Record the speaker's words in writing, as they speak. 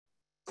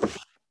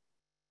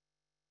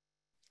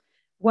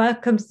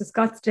Welcome to the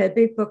Scottsdale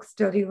Big Book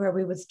Study, where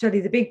we will study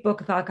the Big Book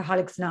of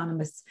Alcoholics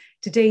Anonymous.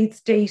 Today's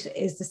date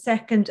is the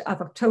 2nd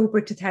of October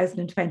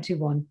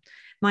 2021.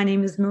 My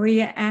name is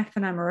Maria F.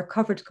 and I'm a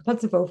recovered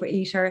compulsive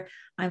overeater.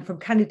 I'm from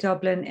County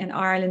Dublin in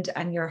Ireland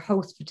and your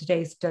host for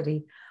today's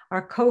study.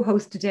 Our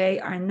co-hosts today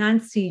are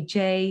Nancy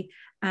J.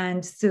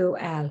 and Sue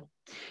L.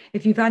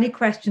 If you have any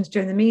questions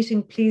during the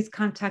meeting, please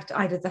contact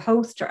either the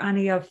host or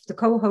any of the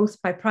co-hosts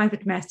by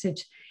private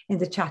message in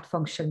the chat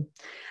function.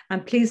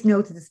 And please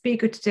note that the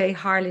speaker today,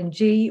 Harlan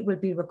G., will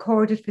be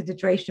recorded for the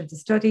duration of the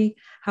study.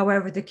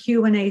 However, the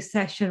Q&A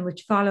session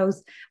which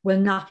follows will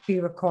not be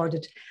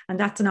recorded. And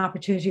that's an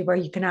opportunity where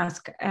you can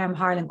ask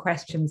Harlan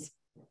questions.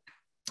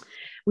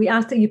 We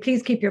ask that you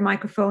please keep your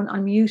microphone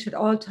on mute at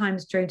all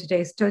times during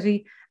today's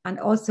study. And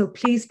also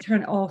please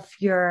turn off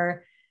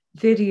your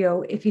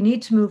video. If you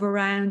need to move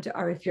around,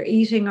 or if you're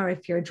eating, or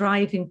if you're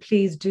driving,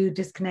 please do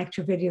disconnect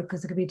your video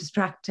because it could be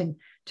distracting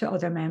to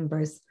other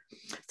members.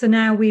 So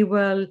now we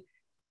will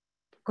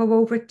go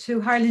over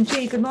to Harlan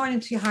G. Good morning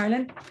to you,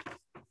 Harlan.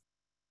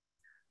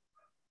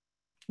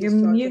 You're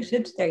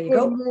muted. There you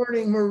go. Good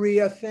morning,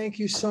 Maria. Thank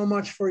you so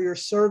much for your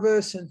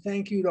service, and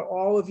thank you to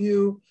all of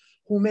you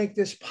who make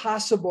this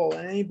possible.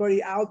 And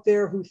anybody out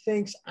there who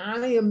thinks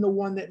I am the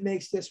one that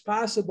makes this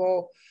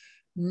possible,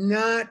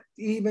 not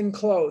even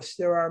close.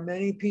 There are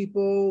many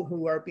people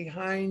who are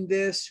behind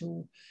this,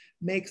 who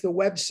make the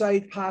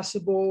website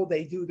possible.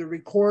 They do the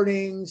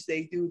recordings,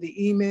 they do the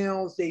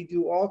emails, they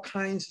do all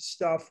kinds of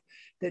stuff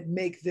that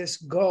make this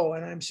go.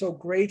 And I'm so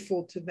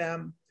grateful to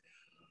them.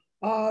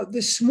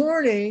 This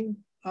morning,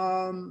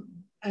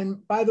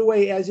 and by the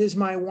way, as is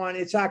my one,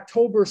 it's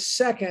October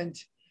 2nd,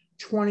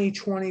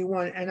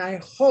 2021. And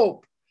I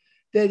hope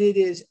that it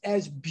is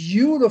as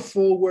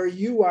beautiful where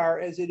you are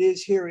as it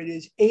is here. It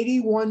is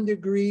 81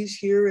 degrees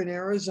here in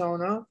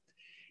Arizona.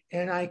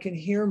 And I can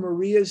hear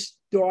Maria's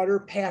daughter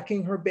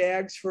packing her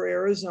bags for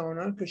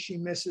Arizona because she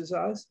misses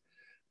us.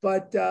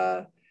 But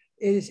it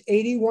is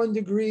 81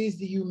 degrees.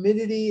 The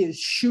humidity is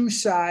shoe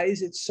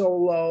size. It's so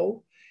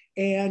low.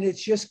 And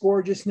it's just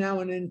gorgeous now.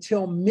 And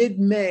until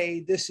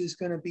mid-May, this is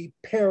going to be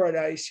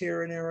paradise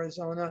here in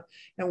Arizona.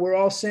 And we're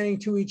all saying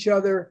to each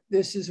other,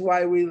 this is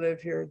why we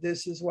live here.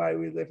 This is why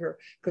we live here.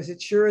 Because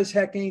it sure as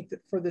heck ain't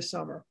for the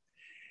summer.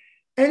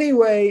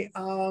 Anyway,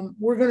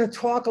 we're going to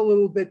talk a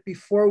little bit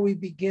before we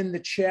begin the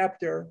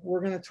chapter. We're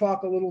going to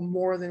talk a little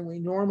more than we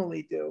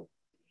normally do.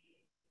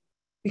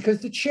 Because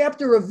the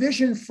chapter of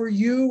Vision for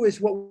You is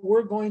what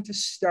we're going to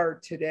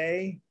start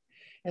today.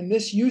 And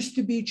this used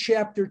to be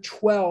chapter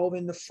 12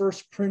 in the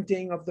first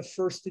printing of the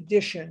first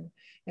edition.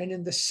 And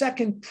in the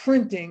second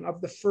printing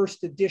of the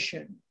first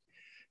edition,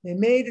 they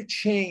made a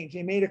change.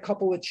 They made a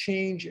couple of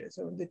changes.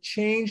 And the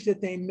change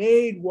that they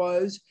made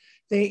was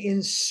they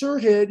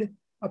inserted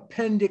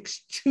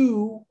Appendix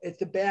 2 at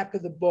the back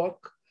of the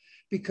book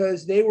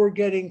because they were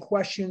getting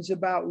questions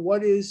about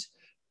what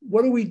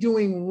are we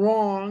doing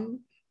wrong?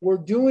 We're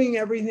doing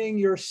everything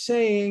you're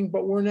saying,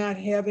 but we're not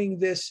having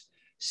this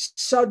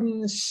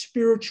sudden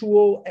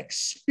spiritual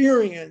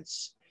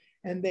experience.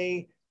 And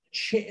they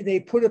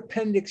put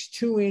Appendix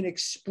 2 in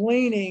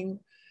explaining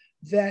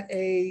that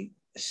a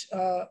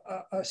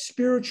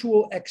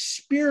spiritual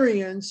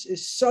experience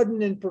is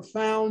sudden and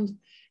profound,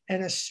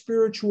 and a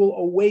spiritual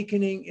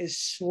awakening is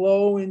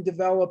slow in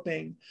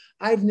developing.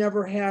 I've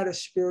never had a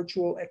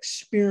spiritual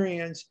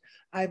experience.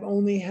 I've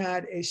only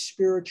had a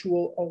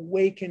spiritual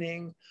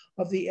awakening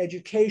of the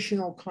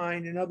educational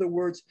kind. In other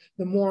words,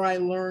 the more I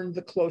learn,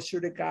 the closer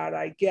to God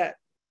I get.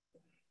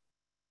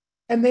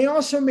 And they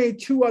also made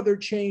two other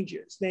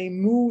changes. They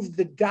moved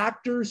the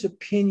doctor's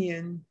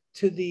opinion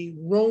to the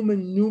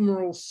Roman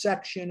numeral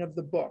section of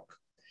the book.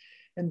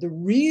 And the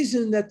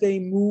reason that they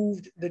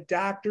moved the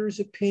doctor's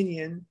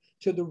opinion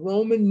to the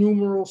Roman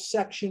numeral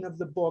section of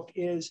the book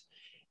is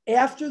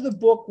after the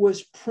book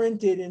was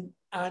printed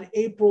on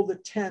April the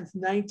 10th,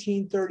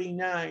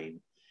 1939,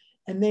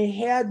 and they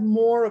had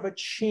more of a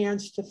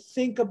chance to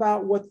think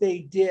about what they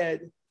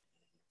did,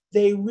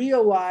 they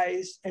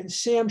realized, and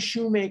Sam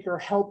Shoemaker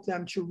helped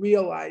them to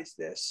realize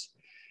this,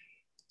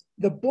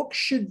 the book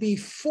should be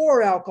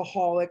for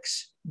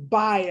alcoholics,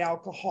 by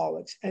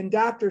alcoholics. And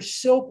Dr.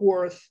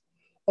 Silkworth,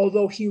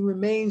 although he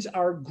remains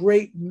our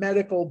great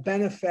medical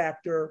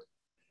benefactor,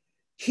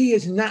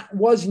 he's gone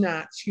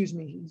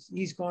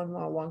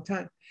a long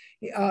time.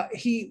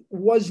 He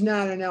was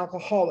not an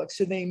alcoholic.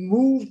 So they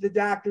moved the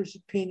doctor's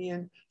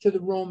opinion to the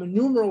Roman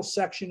numeral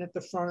section at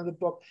the front of the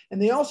book.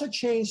 And they also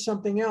changed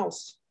something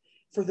else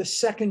for the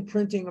second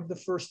printing of the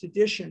first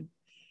edition,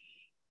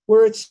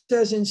 where it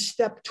says in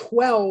step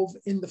 12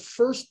 in the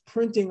first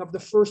printing of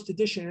the first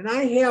edition, and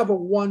I have a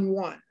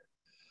 1-1.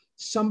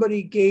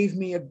 Somebody gave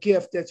me a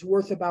gift that's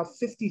worth about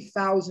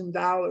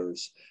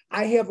 $50,000.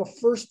 I have a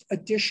first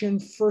edition,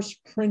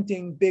 first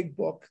printing big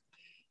book,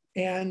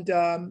 and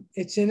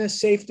it's in a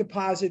safe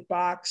deposit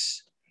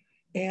box.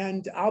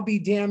 And I'll be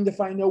damned if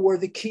I know where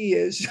the key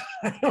is.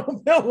 I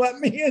don't know. Let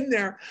me in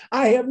there.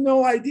 I have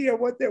no idea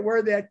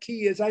where that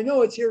key is. I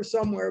know it's here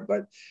somewhere,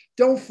 but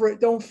don't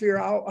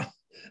fear.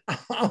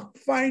 I'll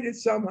find it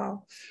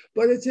somehow,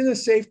 but it's in a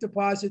safe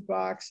deposit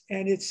box,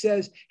 and it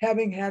says,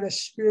 having had a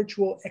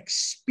spiritual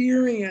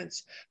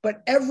experience.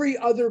 But every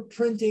other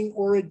printing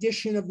or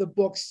edition of the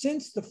book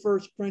since the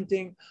first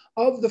printing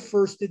of the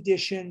first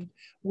edition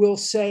will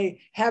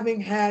say,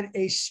 having had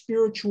a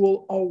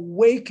spiritual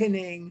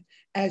awakening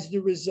as the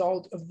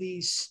result of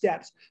these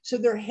steps. So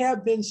there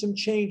have been some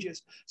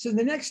changes. So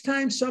the next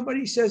time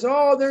somebody says,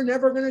 oh, they're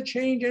never going to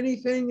change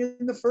anything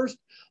in the first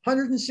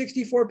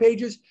 164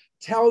 pages,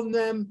 tell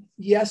them,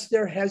 yes,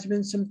 there has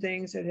been some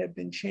things that have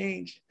been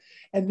changed.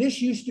 And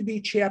this used to be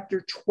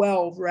chapter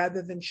 12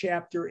 rather than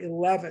chapter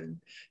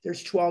 11.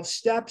 There's 12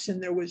 steps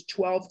and there was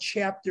 12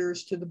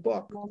 chapters to the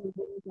book.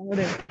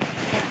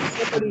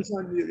 Somebody's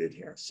unmuted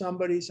here.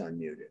 Somebody's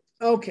unmuted.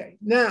 Okay,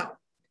 now,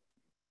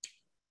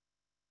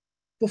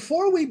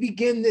 before we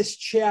begin this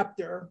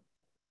chapter,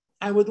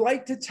 I would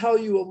like to tell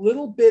you a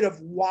little bit of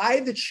why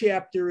the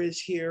chapter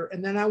is here,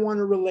 and then I want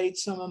to relate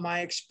some of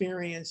my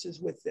experiences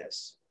with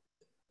this.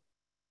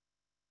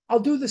 I'll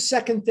do the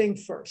second thing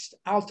first.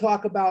 I'll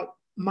talk about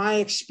my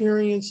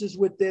experiences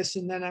with this,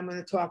 and then I'm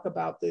going to talk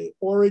about the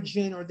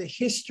origin or the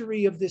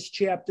history of this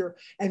chapter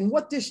and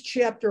what this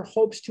chapter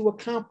hopes to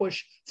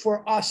accomplish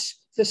for us,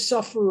 the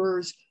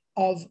sufferers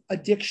of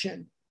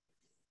addiction.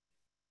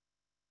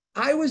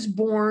 I was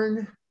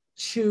born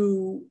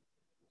to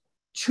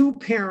two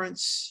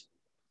parents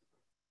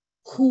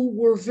who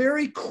were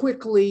very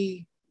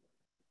quickly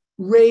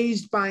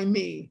raised by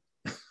me.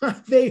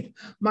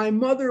 My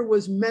mother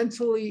was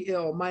mentally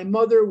ill. My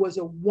mother was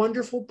a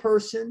wonderful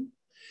person.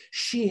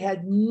 She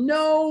had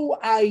no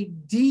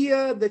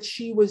idea that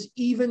she was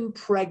even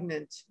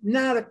pregnant,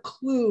 not a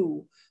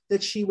clue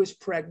that she was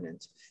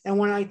pregnant. And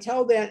when I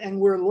tell that, and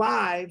we're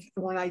live,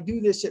 when I do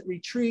this at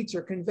retreats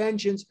or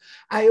conventions,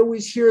 I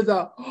always hear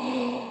the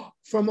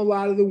from a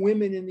lot of the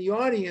women in the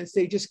audience.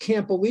 They just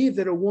can't believe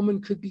that a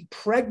woman could be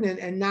pregnant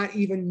and not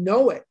even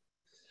know it.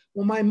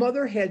 Well, my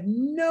mother had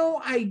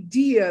no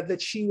idea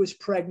that she was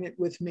pregnant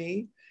with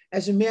me.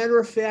 As a matter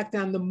of fact,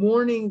 on the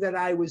morning that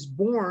I was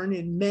born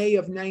in May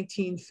of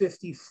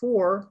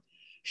 1954,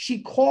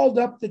 she called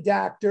up the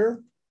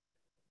doctor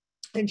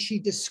and she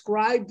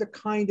described the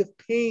kind of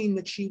pain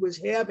that she was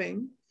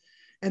having.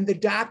 And the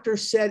doctor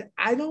said,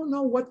 I don't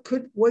know what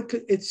could,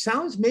 it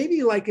sounds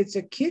maybe like it's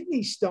a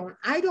kidney stone.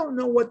 I don't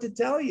know what to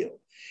tell you.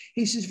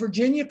 He says,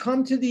 Virginia,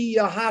 come to the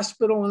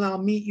hospital and I'll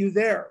meet you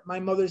there. My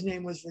mother's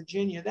name was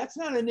Virginia. That's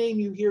not a name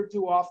you hear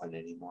too often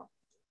anymore.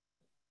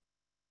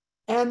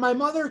 And my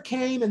mother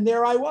came, and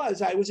there I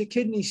was. I was a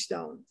kidney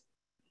stone.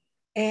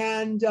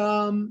 And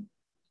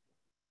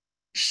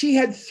she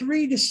had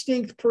three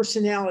distinct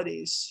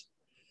personalities.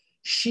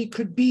 She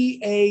could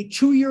be a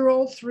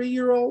 2-year-old,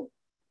 3-year-old,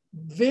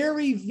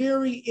 very,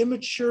 very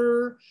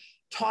immature,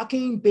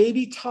 talking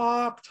baby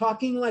talk,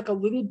 talking like a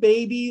little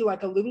baby,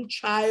 like a little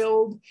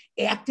child,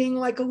 acting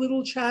like a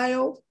little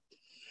child.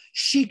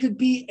 She could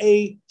be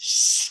a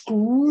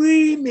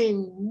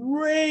screaming,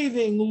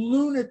 raving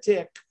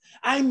lunatic.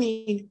 I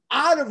mean,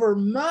 out of her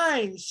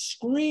mind,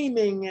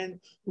 screaming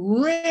and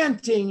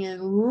ranting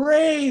and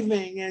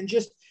raving and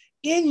just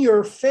in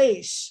your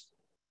face.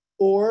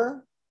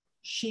 Or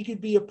she could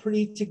be a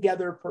pretty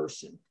together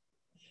person.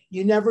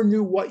 You never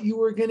knew what you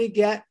were going to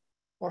get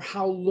or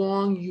how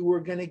long you were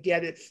going to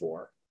get it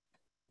for.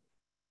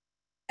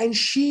 And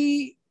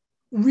she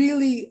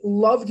really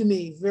loved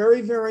me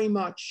very, very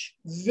much,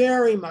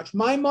 very much.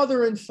 My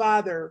mother and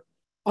father,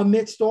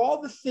 amidst all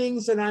the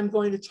things that I'm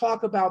going to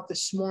talk about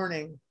this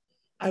morning,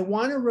 I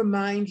want to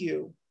remind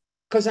you,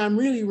 because I'm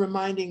really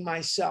reminding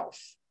myself,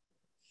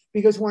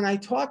 because when I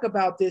talk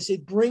about this,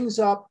 it brings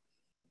up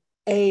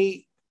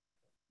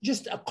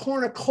just a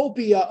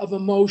cornucopia of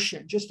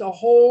emotion, just a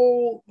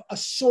whole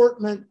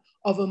assortment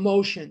of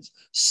emotions,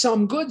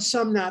 some good,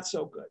 some not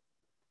so good.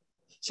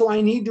 So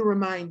I need to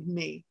remind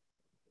me.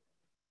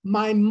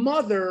 My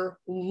mother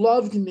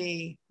loved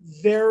me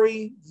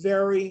very,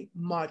 very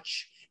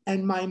much.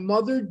 And my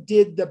mother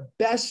did the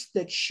best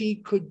that she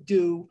could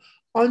do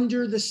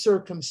under the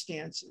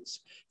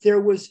circumstances.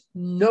 There was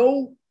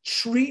no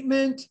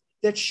treatment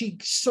that she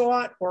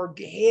sought or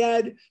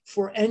had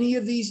for any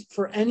of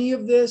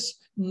this,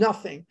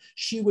 nothing.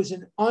 She was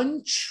an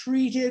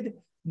untreated,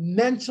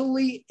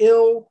 mentally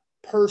ill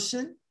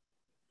person.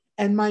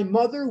 And my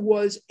mother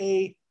was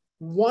a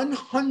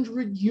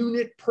 100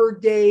 unit per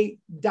day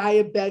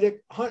diabetic,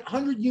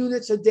 100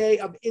 units a day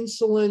of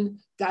insulin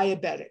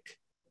diabetic.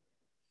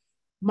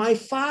 My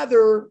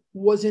father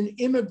was an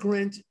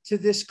immigrant to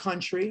this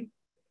country.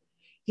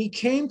 He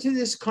came to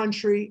this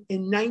country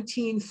in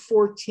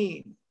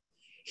 1914.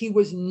 He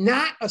was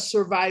not a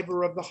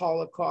survivor of the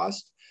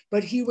Holocaust,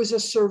 but he was a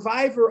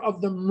survivor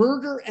of the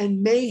murder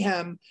and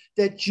mayhem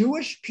that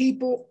Jewish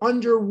people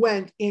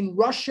underwent in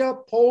Russia,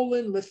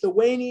 Poland,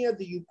 Lithuania,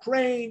 the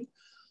Ukraine,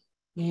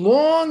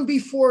 long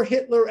before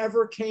Hitler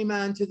ever came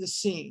onto the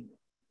scene.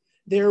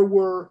 There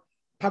were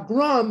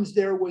pogroms,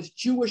 there was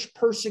Jewish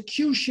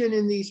persecution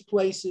in these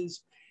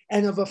places,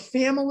 and of a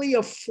family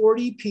of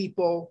 40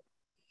 people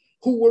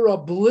who were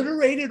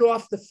obliterated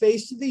off the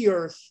face of the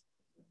earth,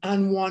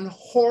 on one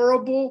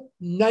horrible,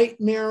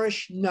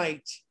 nightmarish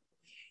night,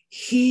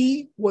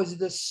 he was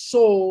the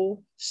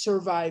sole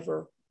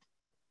survivor.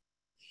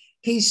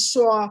 He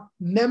saw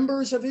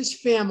members of his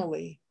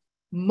family,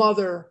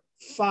 mother,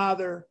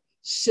 father,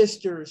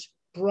 sisters,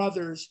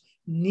 brothers,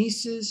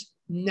 nieces,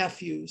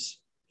 nephews,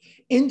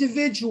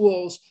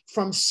 individuals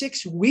from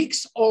 6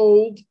 weeks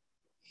old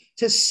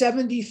to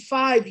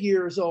 75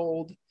 years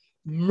old,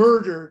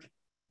 murdered,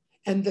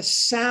 and the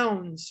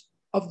sounds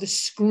of the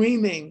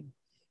screaming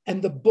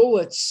and the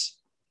bullets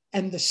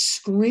and the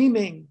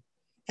screaming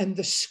and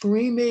the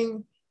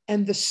screaming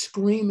and the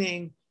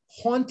screaming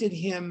haunted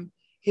him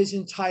his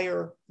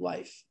entire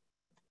life.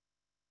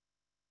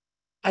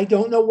 I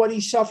don't know what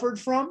he suffered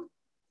from.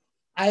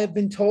 I have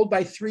been told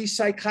by 3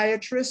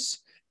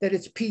 psychiatrists that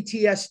it's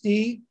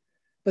PTSD,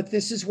 but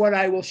this is what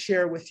I will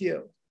share with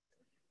you.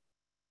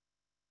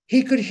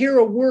 He could hear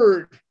a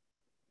word.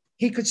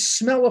 He could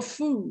smell a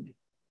food.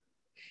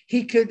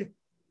 He could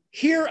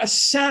hear a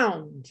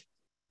sound,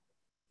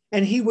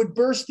 and he would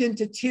burst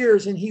into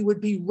tears, and he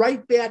would be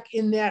right back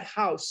in that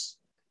house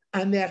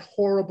on that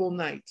horrible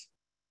night.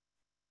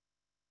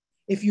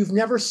 If you've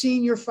never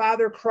seen your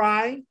father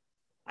cry,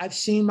 I've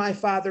seen my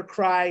father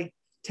cry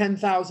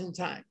 10,000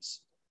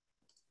 times.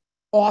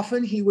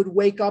 Often he would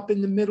wake up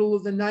in the middle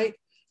of the night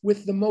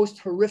with the most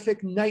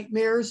horrific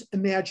nightmares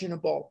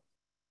imaginable.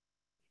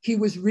 He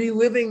was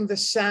reliving the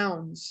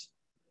sounds.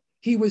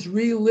 He was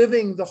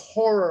reliving the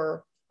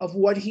horror of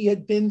what he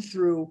had been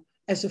through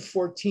as a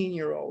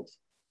 14-year-old.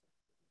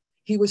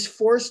 He was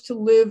forced to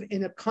live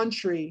in a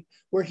country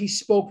where he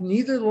spoke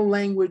neither the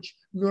language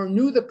nor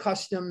knew the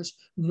customs,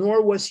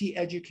 nor was he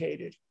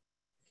educated.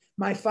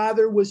 My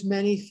father was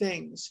many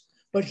things,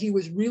 but he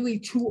was really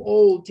too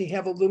old to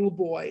have a little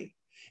boy.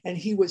 And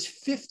he was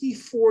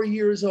 54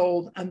 years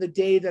old on the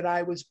day that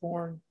I was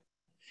born.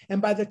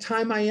 And by the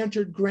time I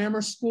entered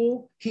grammar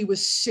school, he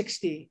was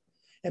 60.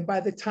 And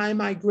by the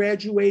time I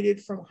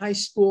graduated from high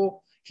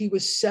school, he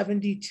was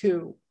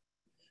 72.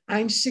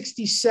 I'm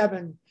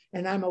 67,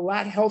 and I'm a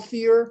lot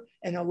healthier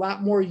and a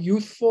lot more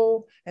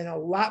youthful and a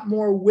lot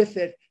more with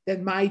it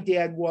than my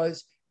dad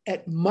was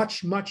at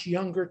much, much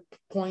younger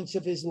points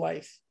of his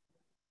life.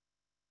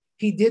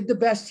 He did the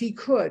best he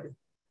could.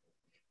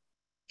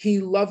 He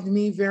loved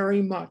me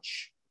very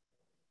much,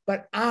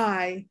 but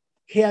I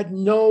had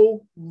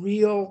no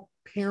real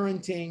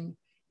parenting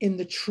in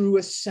the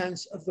truest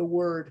sense of the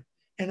word,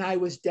 and I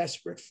was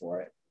desperate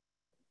for it.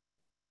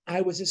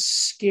 I was a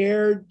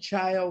scared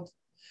child.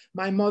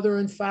 My mother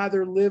and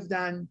father lived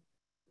on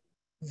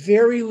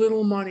very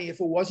little money.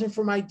 If it wasn't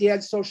for my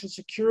dad's Social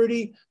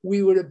Security,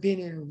 we would have been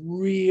in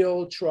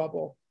real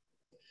trouble.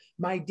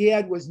 My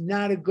dad was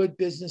not a good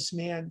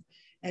businessman,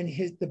 and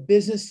the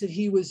business that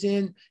he was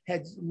in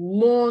had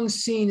long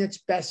seen its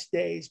best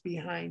days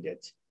behind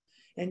it.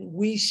 And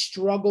we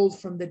struggled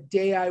from the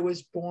day I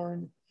was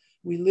born.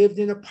 We lived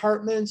in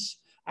apartments.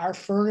 Our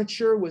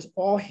furniture was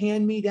all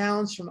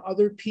hand-me-downs from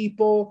other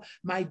people.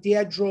 My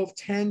dad drove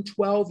 10,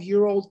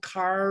 12-year-old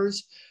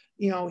cars.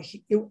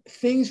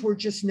 Things were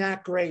just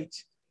not great.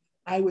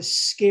 I was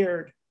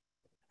scared.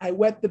 I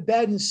wet the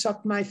bed and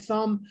sucked my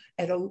thumb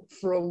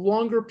for a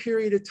longer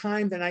period of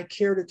time than I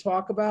care to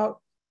talk about.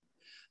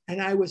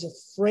 And I was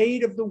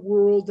afraid of the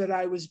world that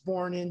I was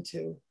born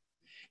into.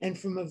 And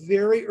from a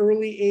very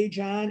early age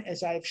on,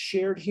 as I've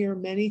shared here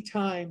many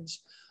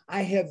times,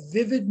 I have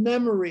vivid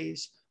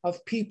memories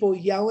of people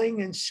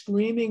yelling and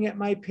screaming at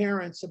my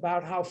parents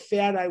about how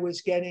fat I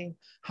was getting,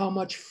 how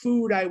much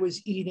food I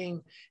was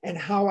eating, and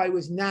how I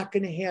was not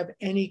going to have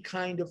any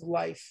kind of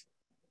life.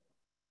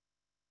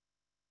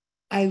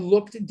 I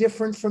looked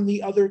different from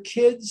the other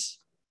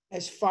kids.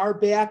 As far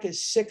back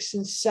as 6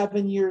 and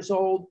 7 years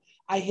old,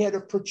 I had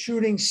a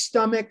protruding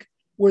stomach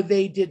where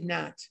they did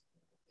not.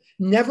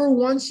 Never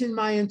once in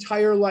my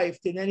entire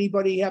life did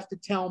anybody have to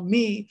tell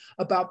me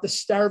about the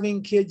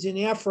starving kids in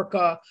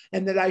Africa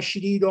and that I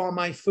should eat all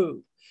my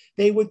food.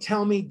 They would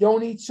tell me,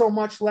 don't eat so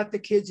much, let the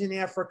kids in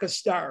Africa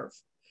starve.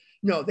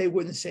 No, they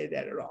wouldn't say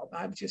that at all.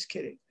 I'm just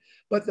kidding.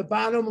 But the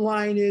bottom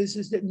line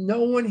is that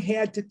no one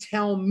had to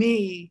tell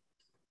me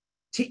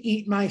to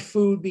eat my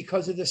food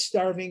because of the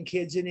starving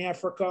kids in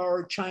Africa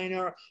or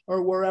China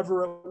or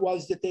wherever it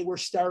was that they were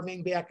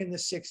starving back in the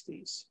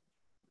 60s.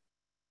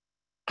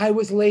 I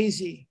was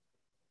lazy.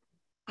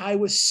 I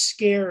was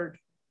scared,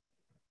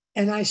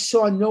 and I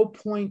saw no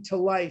point to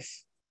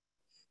life.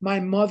 My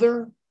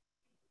mother,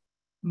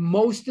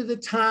 most of the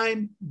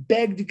time,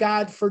 begged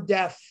God for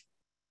death.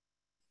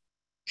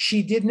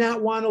 She did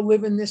not want to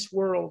live in this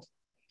world.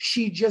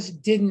 She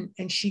just didn't,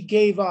 and she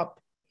gave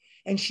up.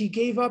 And she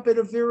gave up at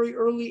a very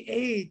early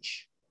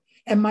age.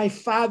 And my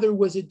father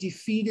was a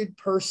defeated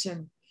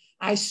person.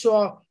 I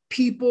saw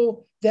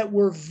people that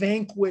were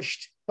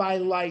vanquished by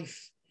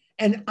life.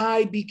 And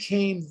I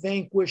became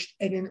vanquished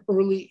at an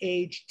early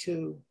age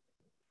too.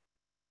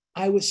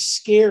 I was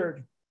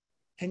scared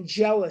and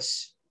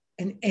jealous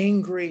and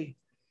angry.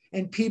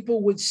 And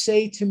people would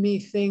say to me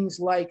things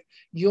like,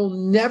 you'll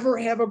never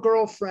have a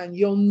girlfriend.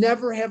 You'll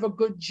never have a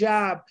good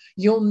job.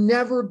 You'll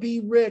never be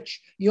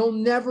rich. You'll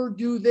never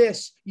do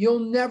this. You'll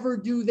never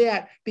do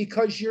that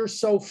because you're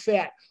so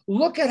fat.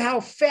 Look at how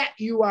fat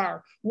you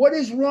are. What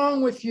is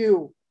wrong with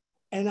you?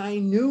 And I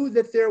knew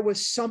that there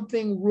was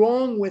something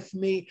wrong with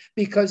me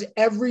because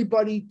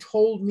everybody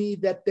told me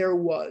that there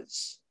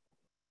was.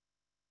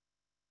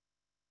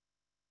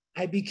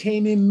 I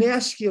became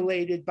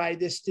emasculated by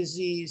this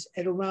disease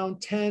at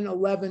around 10,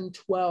 11,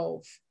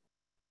 12,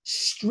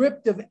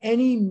 stripped of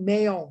any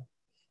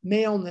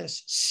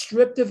maleness,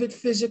 stripped of it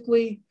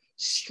physically,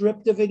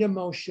 stripped of it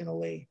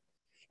emotionally.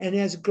 And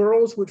as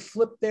girls would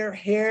flip their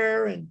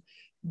hair and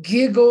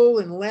giggle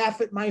and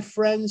laugh at my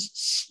friends'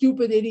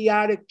 stupid,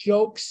 idiotic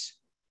jokes,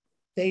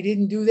 they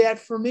didn't do that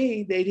for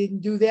me. They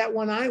didn't do that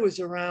when I was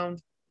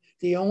around.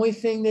 The only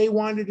thing they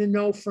wanted to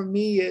know from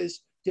me is,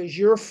 does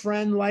your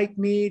friend like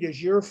me?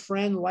 Does your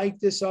friend like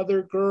this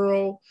other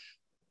girl?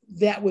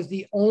 That was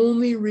the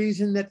only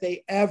reason that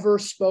they ever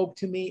spoke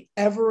to me,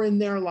 ever in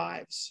their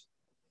lives.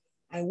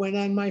 I went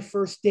on my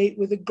first date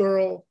with a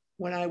girl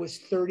when I was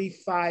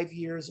 35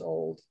 years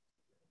old.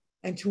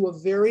 And to a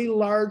very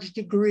large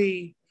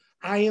degree,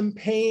 I am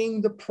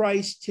paying the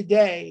price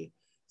today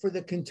for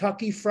the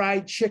Kentucky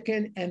Fried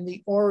Chicken and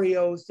the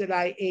Oreos that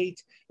I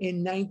ate in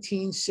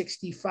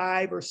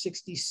 1965 or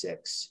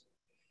 66.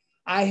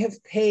 I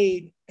have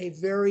paid a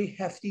very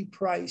hefty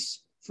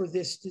price for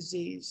this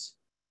disease.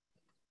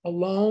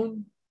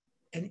 Alone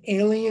and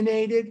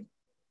alienated,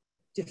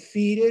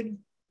 defeated,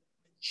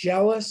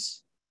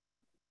 jealous.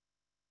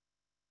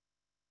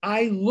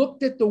 I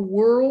looked at the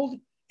world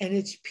and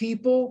its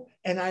people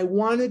and I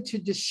wanted to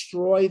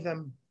destroy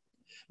them.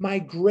 My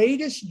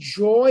greatest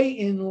joy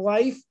in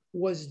life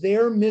was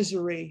their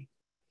misery,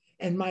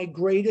 and my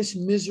greatest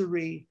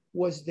misery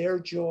was their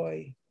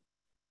joy.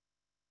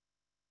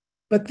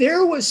 But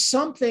there was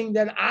something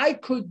that I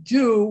could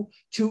do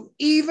to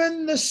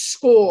even the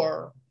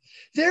score.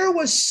 There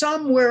was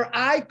somewhere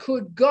I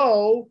could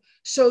go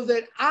so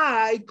that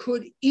I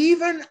could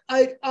even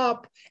it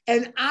up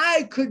and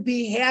I could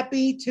be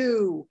happy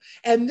too.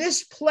 And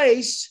this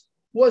place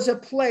was a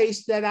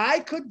place that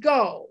I could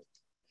go,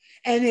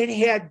 and it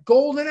had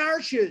golden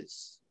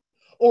arches,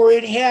 or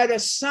it had a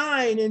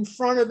sign in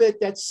front of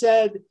it that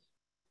said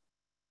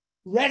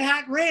Red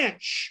Hot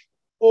Ranch,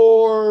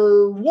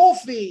 or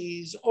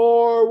Wolfie's,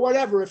 or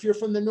whatever. If you're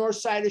from the north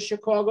side of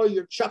Chicago,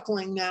 you're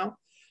chuckling now.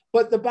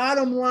 But the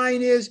bottom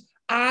line is,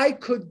 I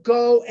could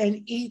go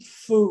and eat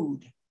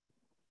food.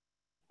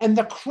 And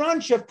the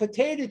crunch of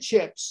potato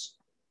chips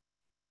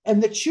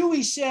and the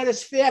chewy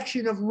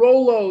satisfaction of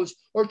Rolos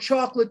or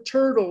chocolate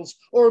turtles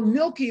or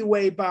Milky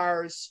Way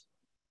bars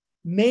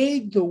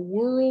made the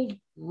world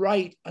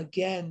right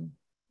again.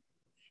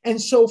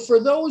 And so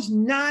for those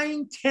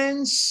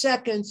 9-10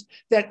 seconds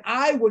that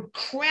I would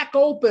crack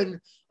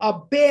open a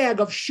bag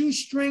of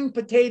shoestring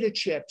potato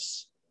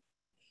chips,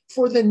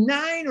 for the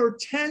 9 or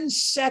 10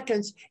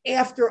 seconds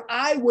after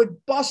I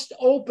would bust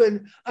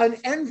open an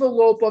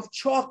envelope of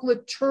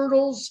chocolate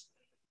turtles,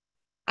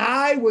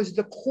 I was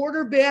the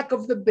quarterback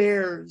of the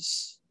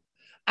Bears.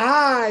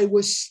 I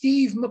was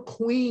Steve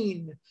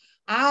McQueen.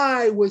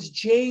 I was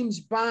James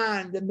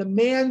Bond and the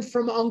Man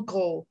from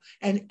U.N.C.L.E.,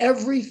 and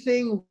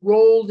everything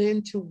rolled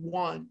into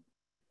one.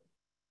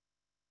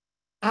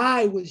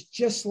 I was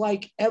just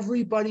like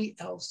everybody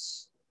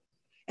else.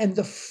 And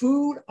the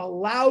food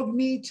allowed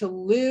me to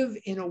live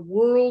in a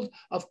world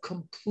of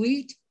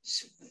complete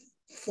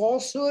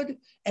falsehood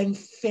and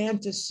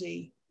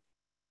fantasy.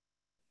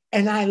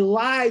 And I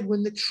lied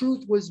when the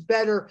truth was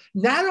better,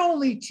 not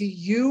only to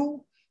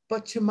you,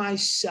 but to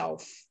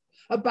myself,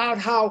 about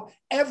how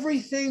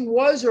everything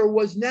was or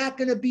was not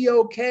going to be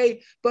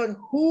okay. But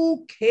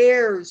who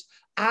cares?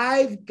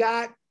 I've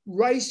got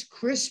Rice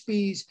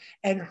Krispies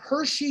and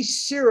Hershey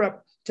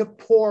syrup to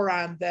pour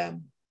on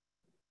them.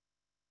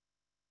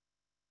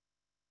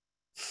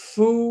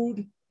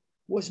 Food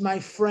was my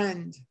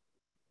friend.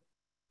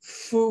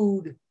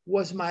 Food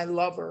was my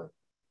lover.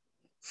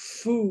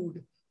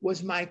 Food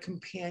was my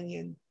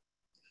companion.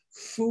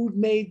 Food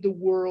made the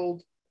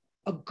world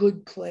a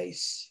good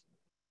place,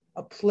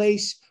 a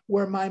place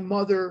where my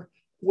mother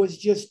was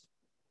just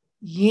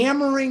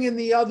yammering in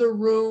the other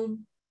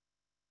room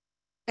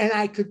and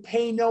I could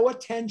pay no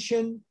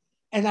attention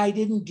and I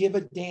didn't give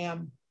a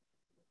damn.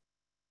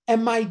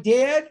 And my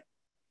dad,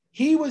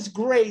 he was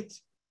great.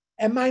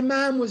 And my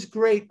mom was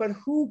great, but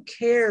who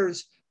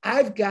cares?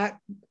 I've got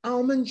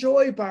Almond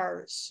Joy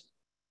bars.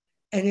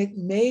 And it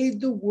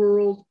made the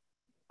world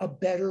a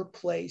better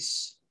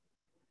place.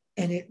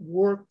 And it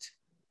worked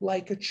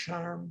like a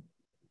charm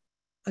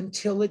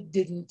until it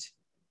didn't.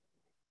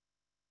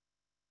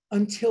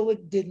 Until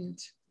it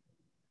didn't.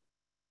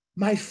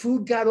 My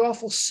food got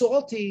awful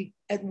salty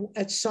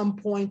at some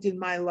point in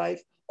my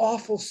life,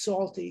 awful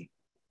salty.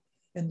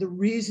 And the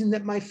reason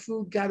that my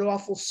food got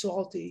awful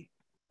salty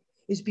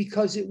is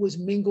because it was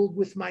mingled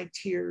with my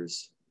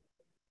tears,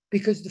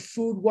 because the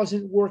food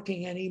wasn't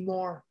working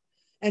anymore.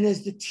 And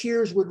as the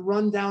tears would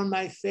run down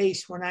my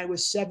face when I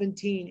was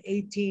 17,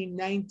 18,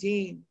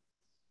 19,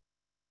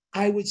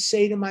 I would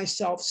say to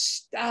myself,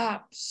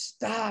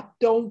 stop,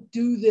 don't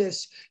do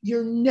this.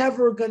 You're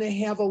never going to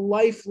have a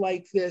life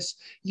like this.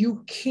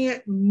 You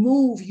can't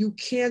move. You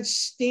can't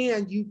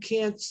stand. You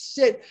can't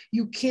sit.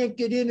 You can't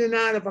get in and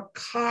out of a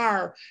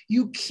car.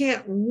 You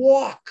can't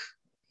walk.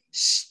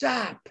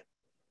 Stop.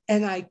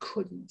 And I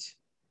couldn't.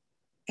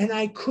 And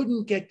I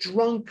couldn't get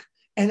drunk,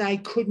 and I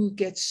couldn't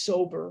get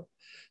sober.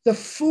 The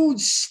food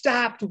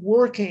stopped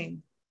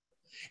working.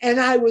 And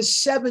I was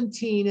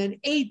 17 and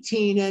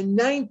 18 and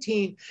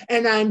 19,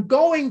 and I'm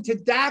going to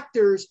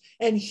doctors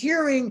and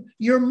hearing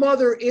your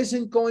mother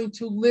isn't going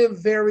to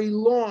live very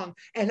long.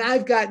 And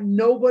I've got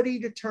nobody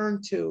to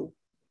turn to.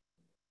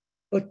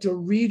 But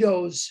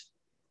Doritos,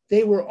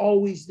 they were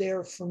always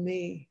there for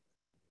me.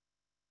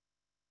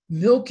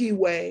 Milky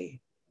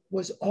Way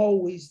was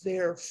always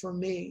there for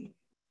me.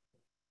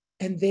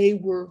 And they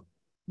were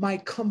my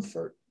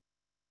comfort.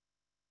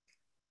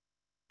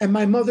 And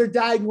my mother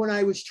died when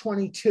I was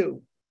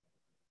 22.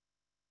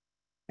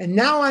 And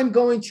now I'm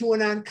going to an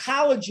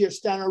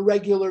oncologist on a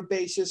regular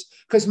basis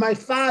because my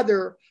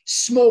father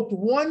smoked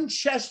one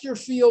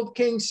Chesterfield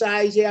king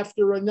size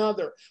after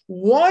another,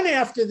 one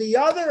after the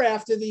other,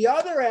 after the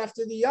other,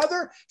 after the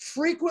other,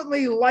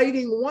 frequently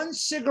lighting one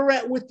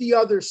cigarette with the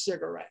other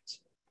cigarette.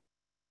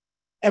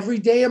 Every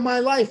day of my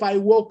life, I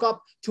woke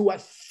up to a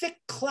thick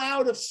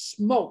cloud of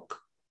smoke.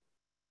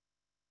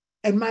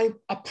 And my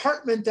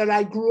apartment that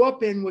I grew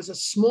up in was a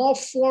small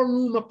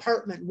 4-room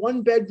apartment,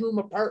 1-bedroom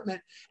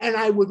apartment. And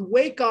I would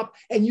wake up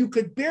and you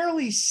could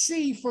barely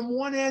see from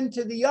one end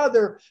to the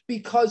other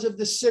because of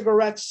the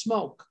cigarette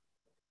smoke.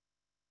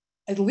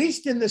 At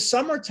least in the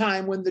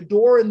summertime when the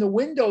door and the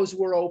windows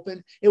were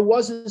open, it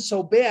wasn't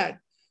so bad.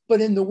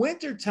 But in the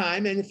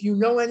wintertime, and if you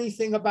know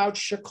anything about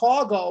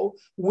Chicago,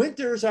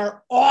 winters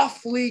are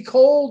awfully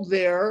cold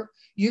there.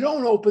 You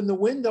don't open the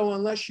window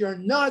unless you're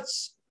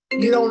nuts.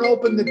 You don't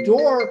open the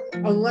door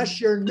unless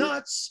you're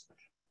nuts.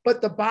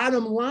 But the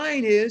bottom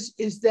line is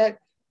that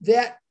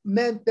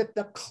meant that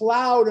the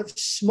cloud of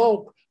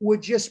smoke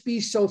would just be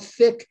so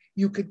thick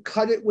you could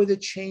cut it with a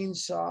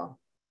chainsaw.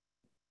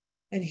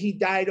 And he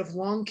died of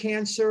lung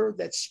cancer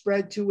that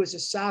spread to his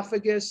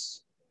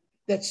esophagus,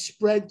 that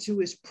spread to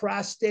his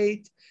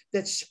prostate,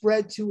 that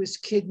spread to his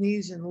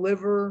kidneys and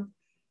liver.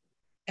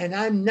 And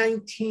I'm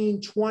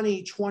 19,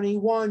 20,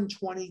 21,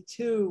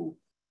 22.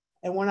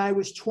 And when I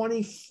was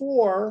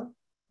 24,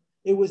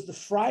 it was the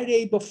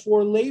Friday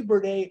before Labor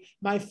Day.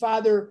 My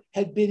father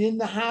had been in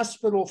the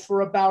hospital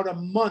for about a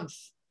month.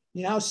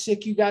 You know how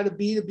sick you got to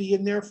be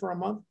in there for a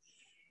month?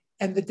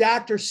 And the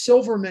doctor,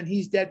 Silverman,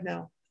 he's dead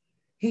now.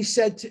 He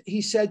said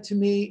to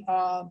me,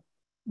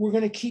 we're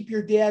going to keep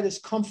your dad as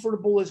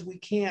comfortable as we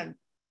can.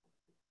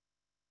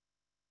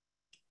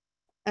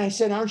 And I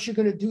said, aren't you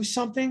going to do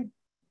something?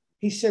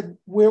 He said,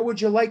 where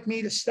would you like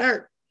me to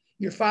start?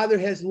 Your father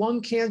has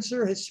lung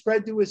cancer, has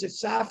spread to his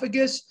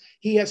esophagus.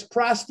 He has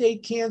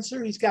prostate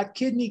cancer. He's got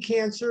kidney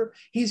cancer.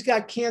 He's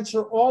got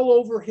cancer all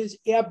over his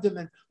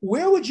abdomen.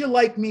 Where would you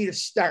like me to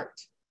start?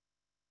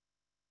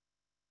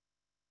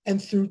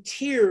 And through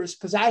tears,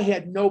 because I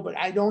had nobody.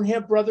 I don't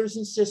have brothers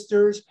and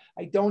sisters.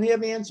 I don't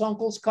have aunts,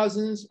 uncles,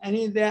 cousins,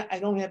 any of that. I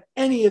don't have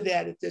any of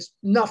that at this.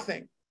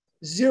 Nothing.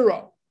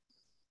 Zero.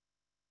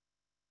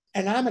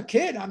 And I'm a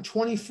kid. I'm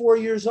 24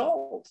 years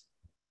old.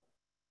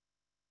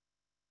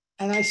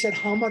 And I said,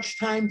 how much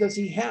time does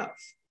he have?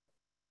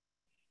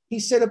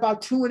 He said,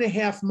 about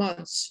 2.5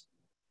 months.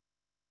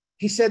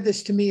 He said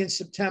this to me in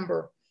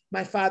September.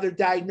 My father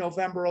died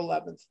November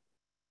 11th.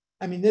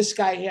 I mean, this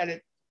guy had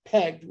it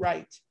pegged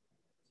right.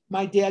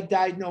 My dad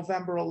died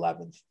November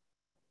 11th.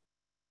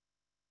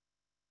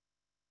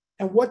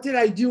 And what did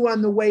I do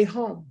on the way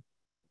home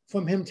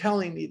from him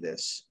telling me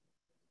this?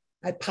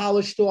 I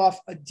polished off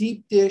a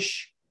deep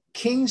dish,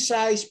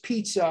 king-size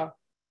pizza.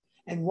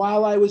 And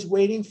while I was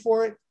waiting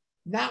for it,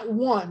 not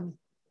one,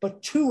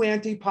 but 2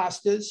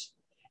 antipastas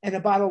and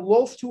about a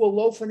loaf to a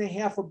loaf and a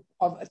half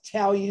of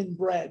Italian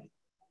bread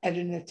at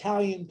an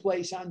Italian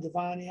place on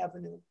Devon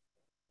Avenue.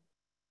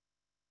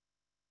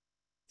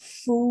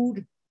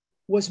 Food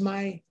was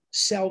my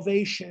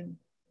salvation.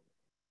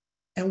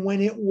 And when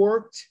it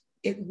worked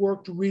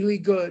really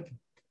good.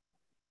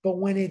 But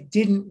when it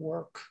didn't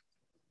work,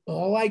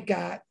 all I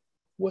got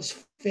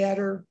was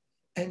fatter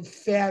and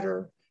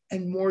fatter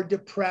and more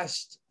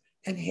depressed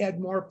and had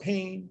more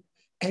pain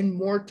and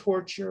more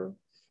torture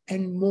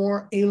and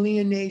more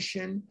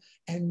alienation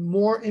and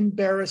more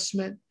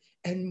embarrassment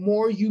and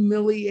more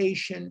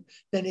humiliation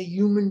than a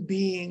human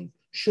being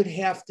should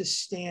have to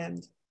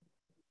stand.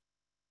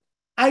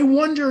 I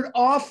wondered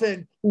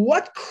often,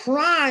 what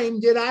crime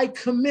did I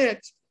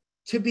commit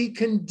to be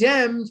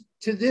condemned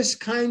to this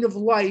kind of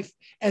life?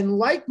 And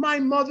like my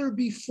mother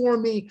before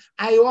me,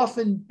 I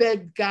often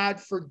begged God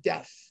for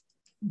death,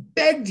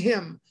 begged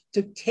him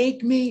to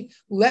take me,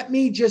 let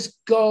me just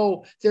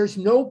go. There's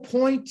no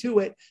point to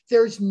it.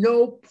 There's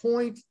no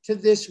point to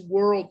this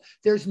world.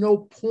 There's no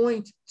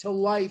point to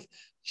life.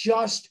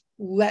 Just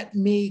let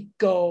me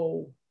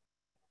go.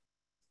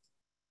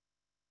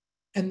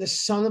 And the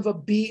son of a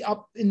bee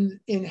up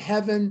in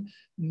heaven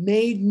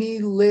made me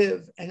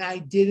live, and I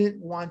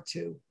didn't want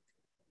to.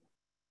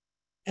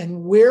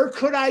 And where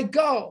could I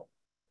go?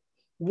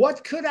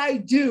 What could I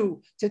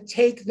do to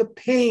take the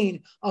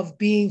pain of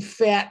being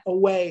fat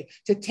away,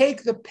 to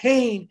take the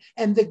pain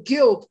and the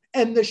guilt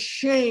and the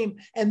shame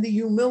and the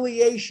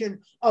humiliation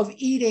of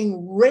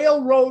eating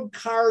railroad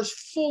cars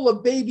full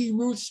of baby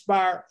Ruth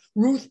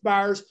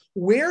bars?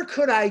 Where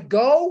could I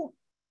go?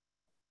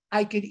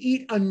 I could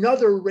eat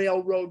another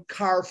railroad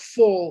car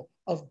full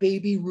of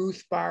baby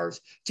Ruth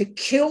bars to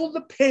kill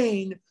the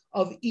pain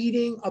of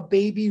eating a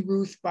baby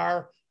Ruth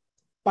bar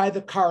by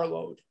the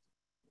carload.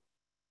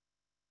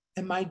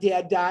 And my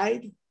dad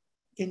died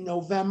in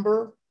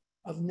November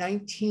of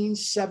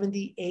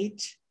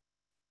 1978.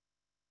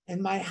 And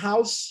my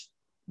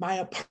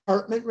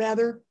apartment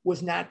rather,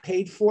 was not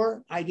paid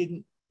for.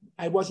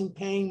 I wasn't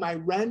paying my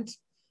rent.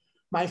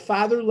 My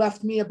father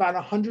left me about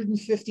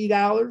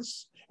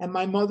 $150, and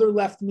my mother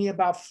left me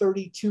about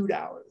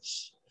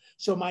 $32.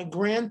 So my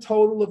grand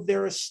total of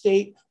their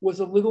estate was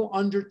a little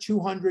under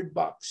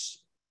 $200.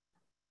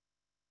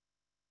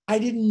 I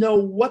didn't know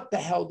what the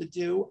hell to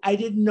do. I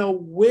didn't know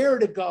where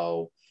to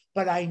go,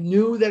 but I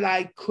knew that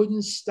I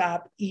couldn't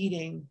stop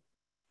eating.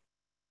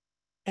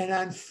 And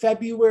on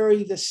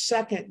February the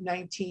 2nd,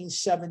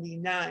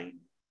 1979,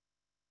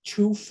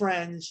 two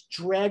friends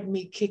dragged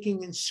me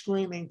kicking and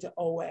screaming to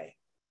OA.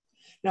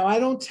 Now, I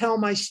don't tell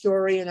my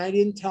story, and I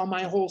didn't tell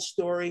my whole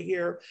story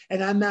here,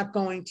 and I'm not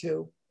going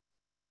to.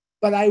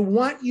 But I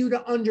want you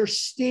to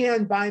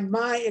understand by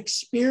my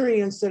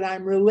experience that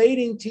I'm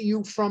relating to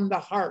you from the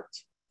heart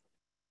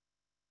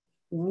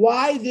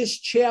why this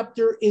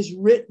chapter is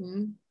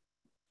written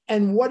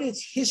and what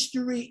its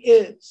history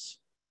is.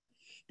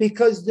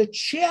 Because the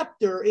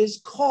chapter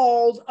is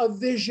called A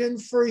Vision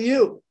for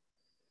You.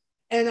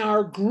 And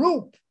our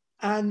group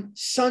on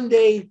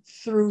Sunday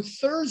through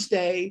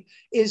Thursday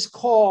is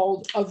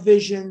called A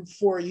Vision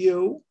for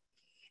You.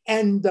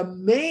 And the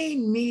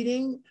main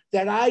meeting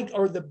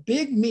the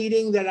big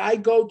meeting that I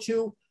go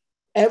to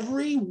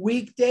every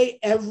weekday,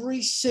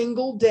 every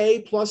single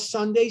day, plus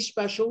Sunday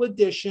special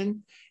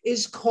edition,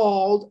 is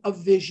called A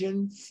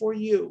Vision for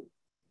You.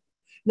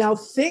 Now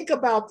think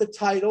about the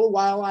title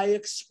while I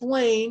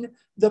explain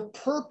the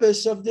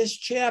purpose of this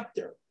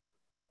chapter.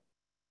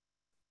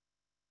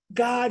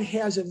 God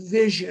has a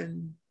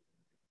vision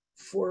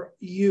for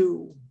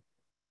you.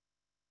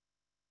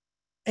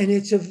 And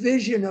it's a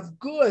vision of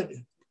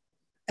good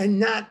and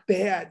not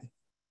bad.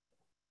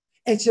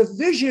 It's a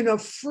vision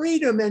of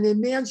freedom and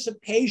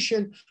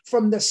emancipation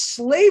from the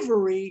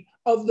slavery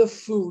of the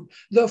food.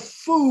 The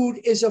food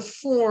is a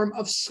form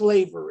of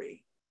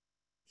slavery.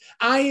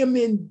 I am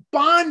in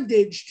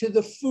bondage to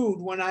the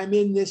food when I'm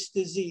in this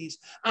disease.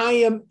 I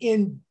am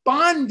in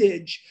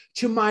bondage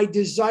to my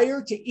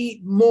desire to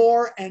eat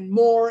more and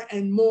more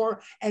and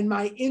more, and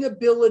my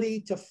inability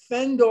to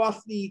fend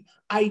off the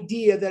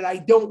idea that I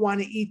don't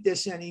want to eat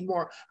this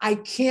anymore. I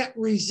can't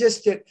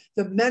resist it.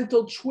 The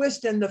mental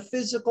twist and the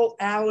physical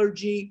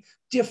allergy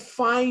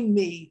define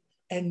me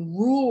and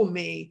rule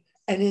me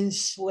and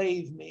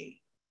enslave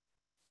me.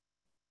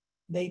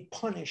 They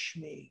punish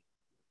me.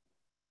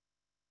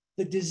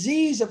 The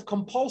disease of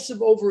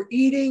compulsive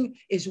overeating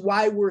is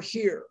why we're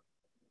here.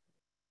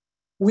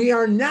 We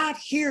are not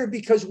here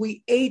because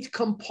we ate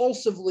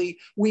compulsively.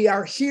 We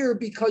are here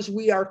because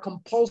we are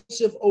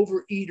compulsive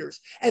overeaters.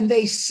 And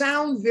they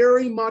sound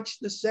very much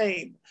the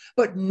same.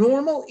 But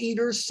normal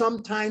eaters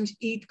sometimes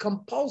eat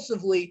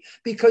compulsively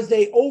because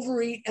they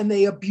overeat and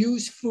they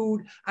abuse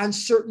food on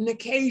certain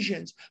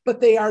occasions. But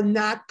they are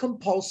not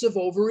compulsive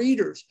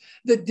overeaters.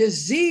 The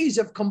disease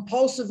of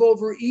compulsive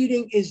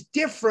overeating is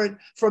different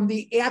from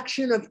the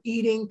action of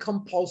eating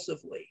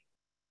compulsively.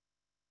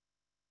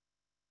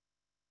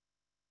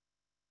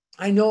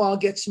 I know I'll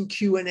get some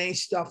Q&A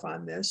stuff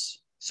on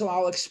this, so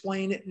I'll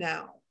explain it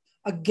now.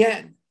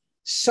 Again,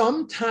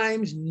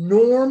 sometimes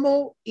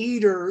normal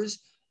eaters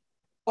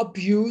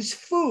abuse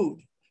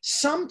food.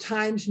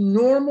 Sometimes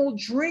normal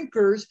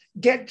drinkers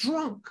get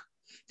drunk.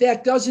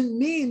 That doesn't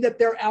mean that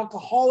they're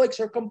alcoholics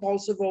or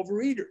compulsive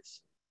overeaters.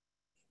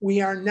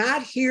 We are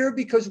not here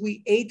because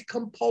we ate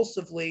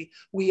compulsively.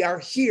 We are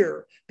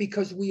here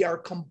because we are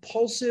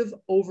compulsive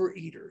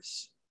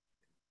overeaters.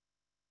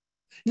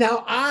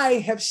 Now, I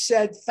have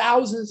said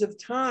thousands of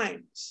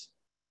times,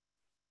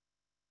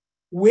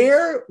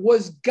 where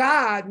was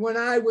God when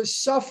I was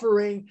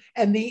suffering?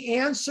 And the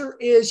answer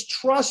is,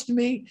 trust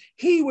me,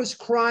 he was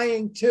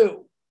crying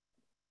too.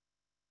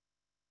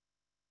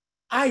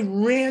 I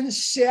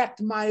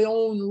ransacked my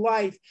own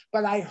life,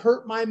 but I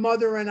hurt my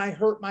mother and I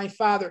hurt my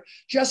father.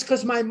 Just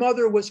because my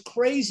mother was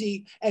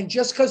crazy and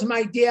just because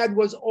my dad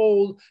was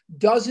old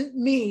doesn't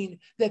mean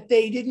that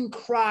they didn't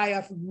cry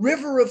a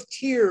river of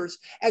tears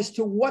as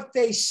to what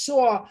they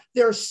saw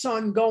their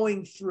son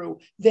going through.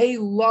 They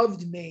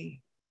loved me.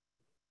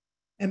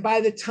 And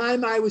by the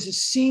time I was a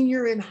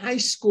senior in high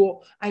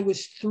school, I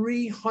was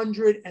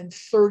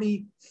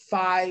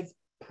 335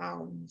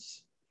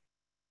 pounds.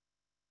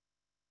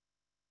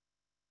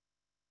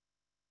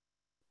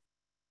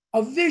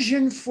 A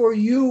vision for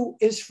you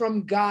is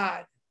from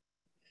God.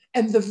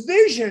 And the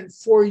vision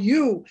for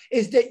you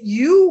is that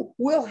you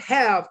will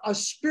have a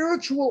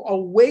spiritual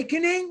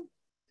awakening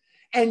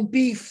and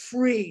be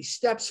free.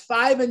 Steps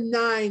 5 and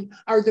 9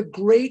 are the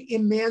great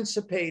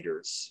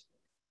emancipators.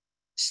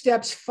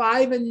 Steps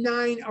 5 and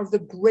 9 are the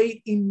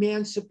great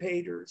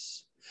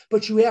emancipators.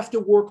 But you have to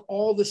work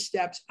all the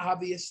steps,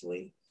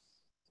 obviously.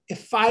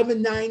 If 5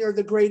 and 9 are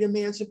the great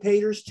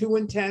emancipators, 2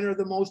 and 10 are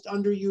the most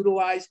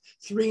underutilized,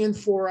 3 and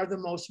 4 are the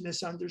most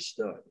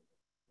misunderstood.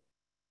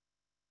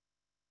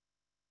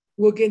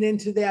 We'll get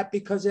into that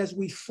because as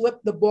we flip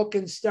the book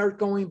and start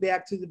going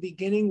back to the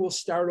beginning, we'll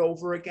start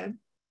over again.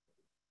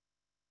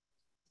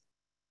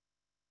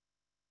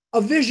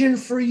 A vision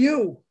for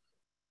you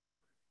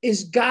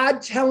is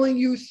God telling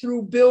you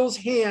through Bill's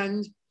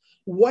hand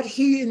what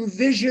he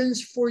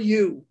envisions for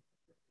you.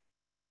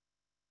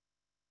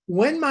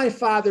 When my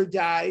father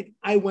died,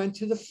 I went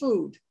to the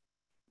food.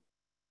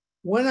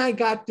 When I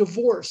got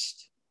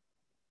divorced,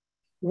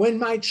 when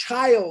my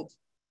child,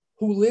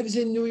 who lives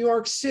in New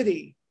York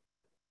City,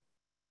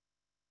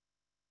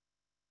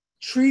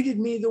 treated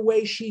me the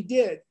way she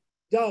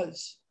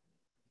does,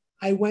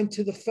 I went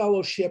to the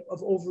Fellowship of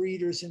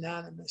Overeaters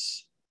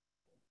Anonymous.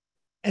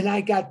 And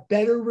I got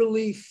better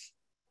relief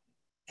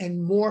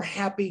and more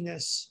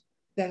happiness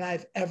than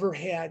I've ever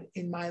had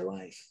in my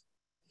life.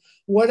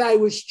 What I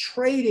was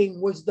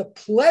trading was the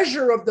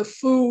pleasure of the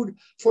food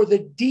for the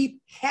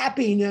deep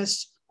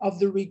happiness of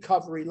the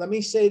recovery. Let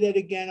me say that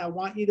again. I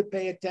want you to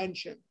pay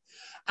attention.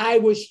 I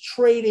was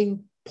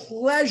trading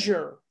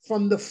pleasure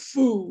from the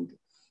food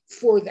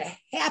for the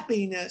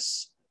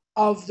happiness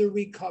of the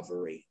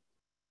recovery.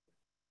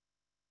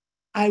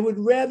 I would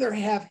rather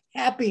have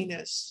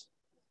happiness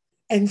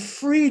and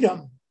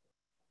freedom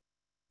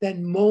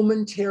than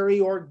momentary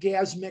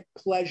orgasmic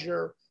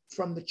pleasure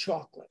from the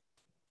chocolate.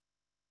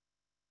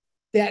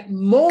 That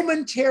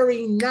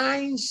momentary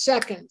 9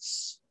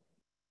 seconds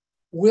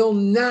will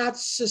not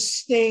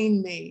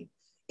sustain me.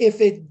 If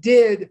it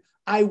did,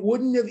 I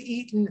wouldn't have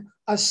eaten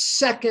a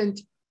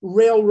second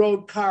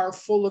railroad car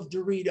full of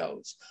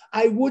Doritos.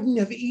 I wouldn't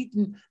have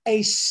eaten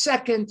a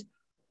second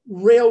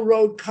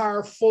railroad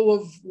car full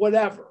of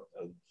whatever,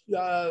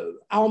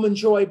 Almond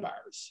Joy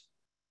bars.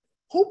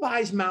 Who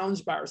buys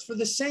Mounds bars? For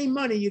the same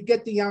money, you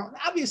get the,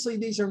 obviously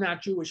these are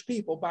not Jewish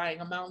people buying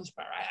a Mounds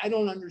bar. I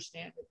don't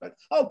understand it, but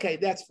okay,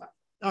 that's fine.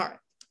 All right.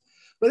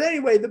 But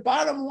anyway, the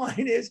bottom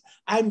line is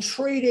I'm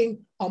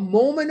trading a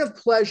moment of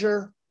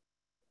pleasure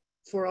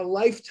for a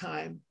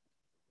lifetime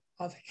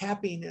of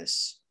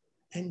happiness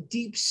and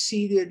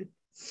deep-seated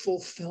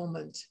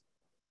fulfillment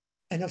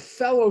and a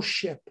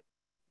fellowship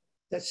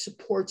that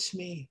supports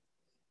me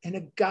and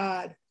a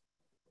God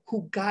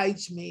who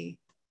guides me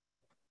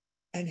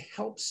and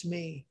helps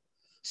me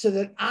so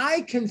that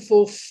I can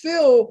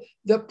fulfill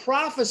the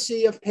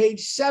prophecy of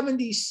page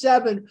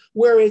 77,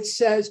 where it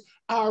says,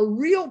 our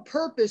real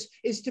purpose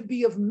is to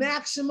be of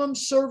maximum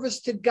service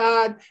to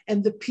God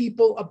and the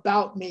people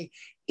about me.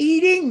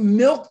 Eating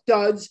Milk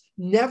Duds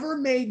never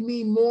made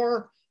me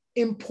more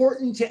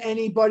important to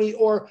anybody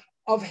or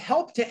of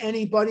help to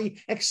anybody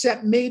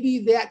except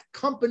maybe that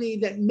company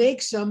that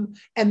makes them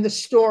and the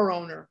store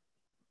owner.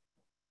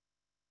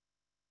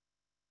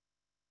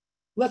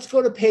 Let's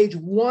go to page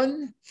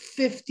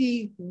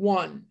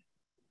 151.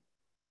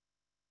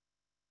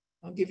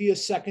 I'll give you a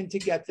second to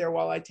get there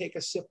while I take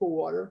a sip of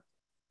water.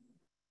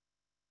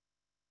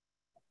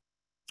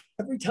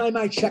 Every time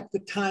I check the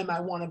time, I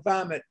want to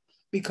vomit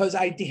because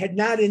I had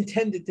not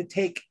intended to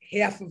take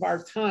half of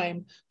our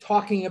time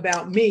talking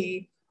about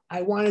me.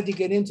 I wanted to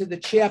get into the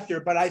chapter,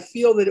 but I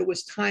feel that it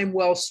was time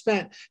well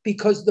spent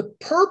because the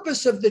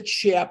purpose of the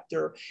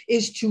chapter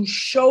is to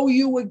show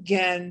you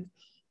again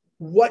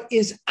what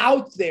is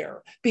out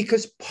there,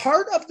 because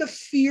part of the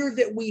fear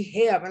that we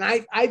have, and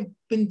I've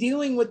been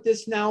dealing with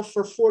this now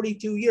for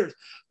 42 years,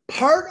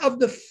 part of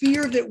the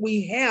fear that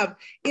we have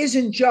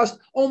isn't just,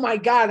 oh my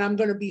God, I'm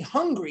going to be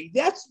hungry.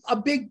 That's a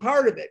big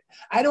part of it.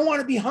 I don't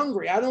want to be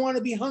hungry. I don't want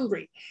to be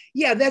hungry.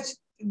 Yeah, that's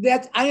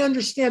I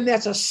understand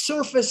that's a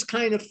surface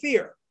kind of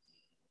fear.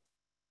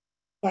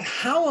 But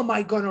how am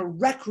I going to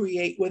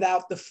recreate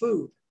without the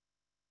food?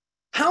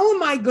 How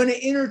am I going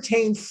to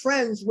entertain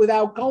friends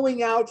without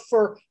going out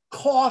for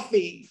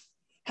coffee?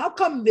 How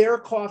come their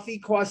coffee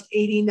cost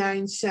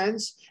 89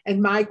 cents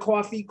and my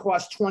coffee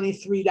cost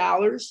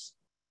 $23?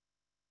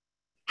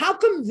 How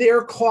come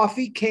their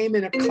coffee came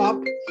in a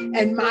cup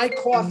and my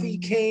coffee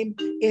came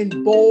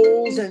in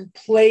bowls and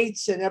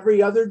plates and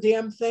every other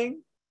damn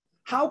thing?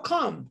 How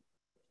come?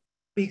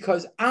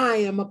 Because I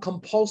am a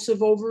compulsive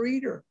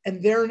overeater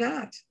and they're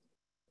not.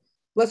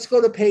 Let's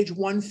go to page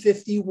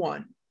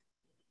 151.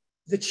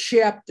 The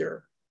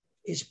chapter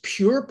is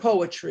pure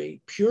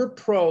poetry, pure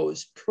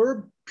prose,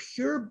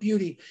 pure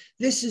beauty.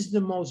 This is the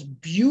most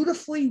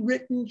beautifully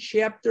written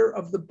chapter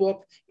of the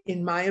book,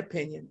 in my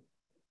opinion.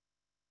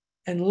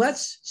 And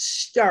let's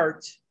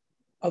start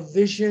a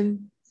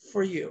vision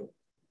for you.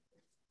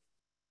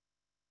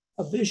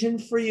 A vision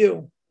for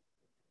you.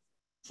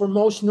 For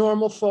most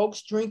normal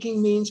folks,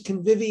 drinking means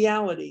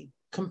conviviality,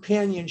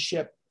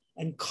 companionship,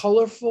 and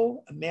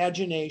colorful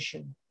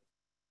imagination.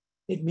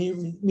 It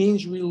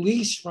means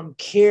release from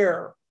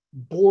care,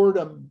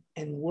 boredom,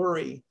 and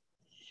worry.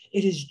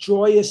 It is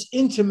joyous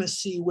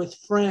intimacy with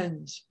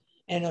friends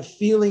and a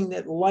feeling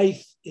that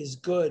life is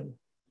good.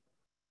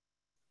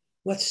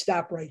 Let's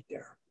stop right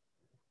there.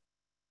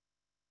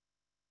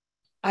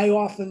 I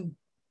often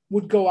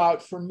would go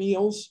out for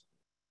meals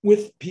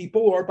with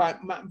people, or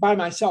by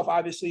myself,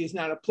 obviously is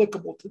not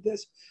applicable to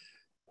this.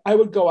 I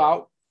would go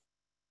out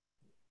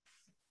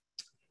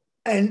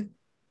and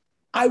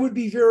I would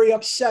be very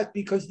upset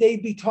because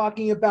they'd be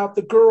talking about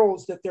the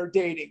girls that they're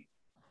dating.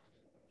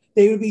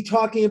 They would be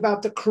talking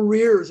about the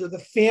careers or the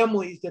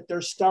families that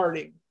they're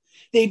starting.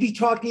 They'd be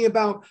talking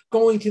about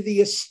going to the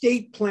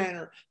estate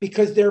planner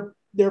because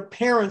their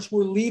parents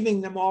were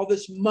leaving them all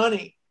this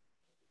money.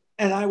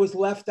 And I was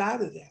left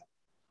out of that.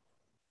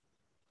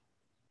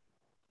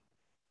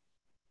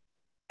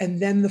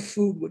 And then the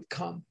food would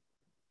come.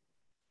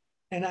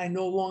 And I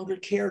no longer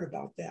cared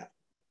about that.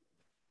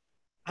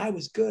 I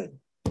was good.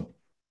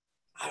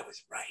 I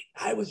was right.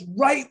 I was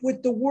right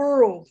with the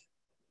world.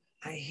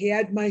 I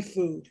had my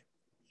food.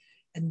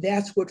 And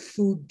that's what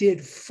food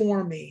did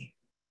for me.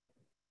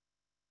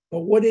 But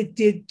what it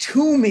did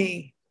to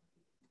me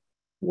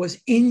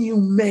was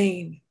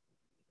inhumane.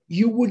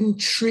 You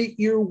wouldn't treat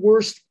your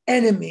worst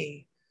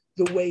enemy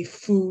the way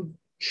food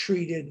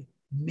treated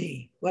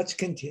me. Let's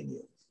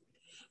continue.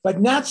 But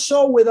not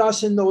so with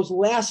us in those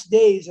last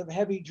days of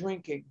heavy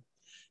drinking.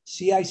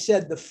 See, I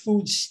said the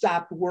food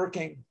stopped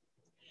working.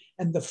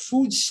 And the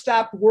food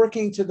stopped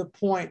working to the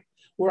point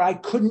where I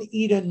couldn't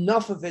eat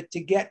enough of it to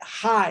get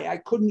high. I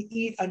couldn't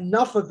eat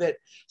enough of it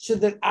so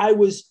that I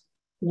was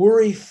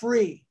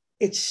worry-free.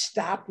 It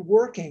stopped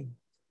working.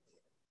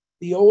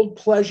 The old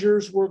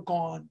pleasures were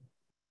gone.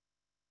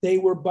 They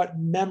were but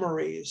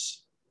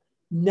memories.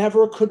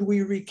 Never could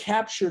we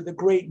recapture the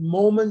great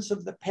moments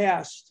of the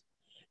past.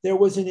 There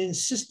was an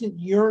insistent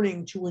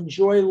yearning to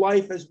enjoy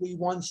life as we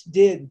once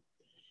did,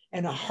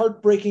 and a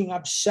heartbreaking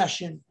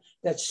obsession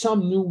that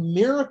some new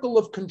miracle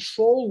of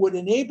control would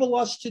enable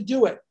us to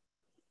do it.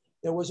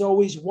 There was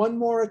always one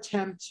more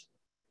attempt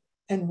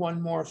and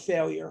one more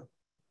failure.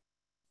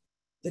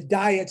 The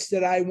diets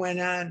that I went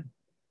on,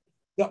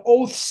 the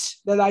oaths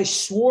that I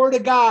swore to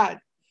God,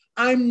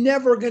 I'm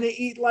never going to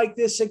eat like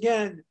this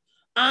again.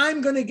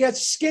 I'm going to get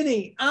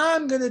skinny.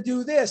 I'm going to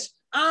do this.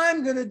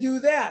 I'm going to do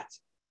that.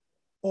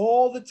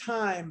 All the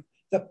time,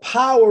 the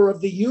power of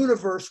the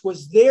universe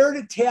was there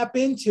to tap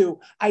into.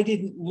 I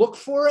didn't look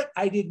for it.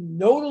 I didn't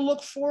know to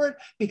look for it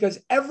because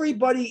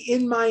everybody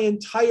in my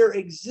entire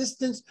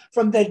existence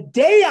from the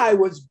day I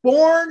was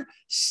born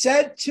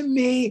said to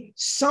me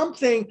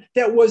something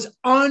that was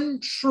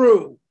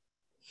untrue.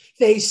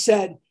 They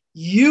said,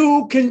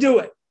 you can do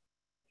it.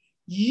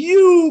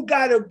 You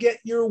got to get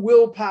your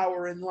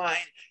willpower in line.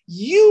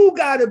 You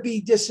got to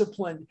be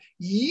disciplined.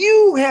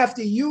 You have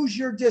to use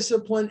your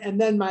discipline. And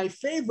then my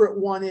favorite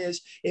one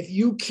is, if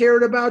you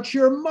cared about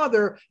your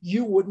mother,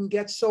 you wouldn't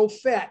get so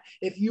fat.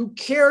 If you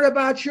cared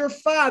about your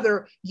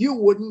father, you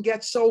wouldn't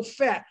get so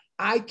fat.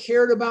 I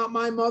cared about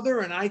my mother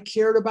and I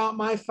cared about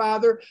my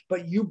father,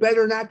 but you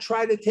better not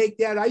try to take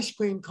that ice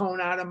cream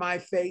cone out of my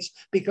face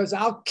because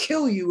I'll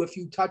kill you if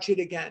you touch it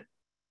again.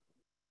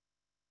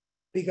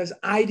 Because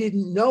I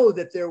didn't know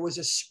that there was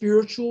a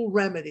spiritual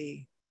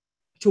remedy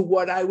to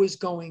what I was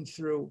going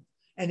through.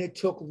 And it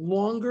took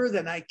longer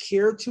than I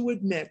care to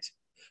admit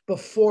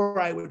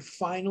before I would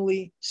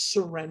finally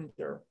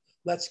surrender.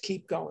 Let's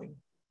keep going.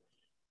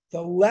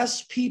 The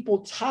less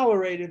people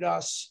tolerated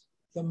us,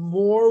 the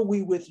more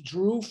we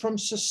withdrew from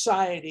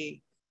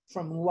society,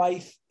 from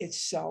life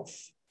itself.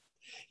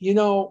 You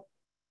know,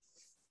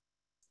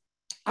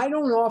 I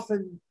don't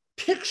often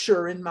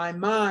picture in my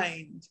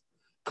mind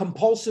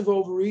compulsive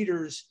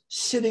overeaters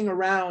sitting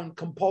around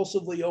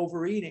compulsively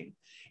overeating.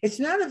 It's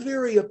not a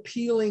very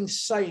appealing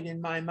sight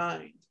in my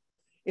mind.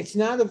 It's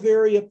not a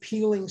very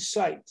appealing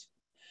sight.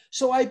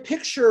 So I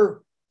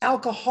picture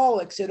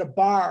alcoholics at a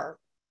bar,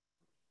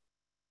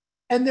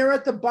 and they're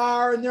at the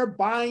bar and they're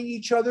buying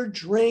each other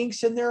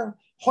drinks and they're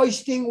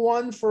hoisting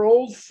one for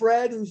old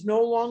Fred, who's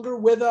no longer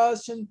with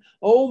us, and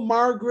old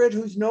Margaret,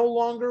 who's no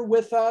longer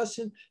with us.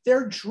 And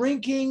they're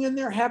drinking and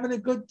they're having a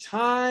good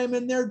time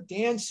and they're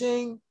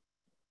dancing.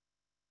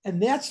 And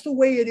that's the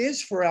way it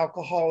is for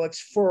alcoholics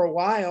for a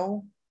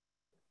while.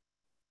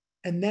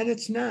 And then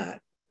it's not.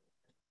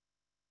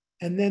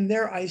 And then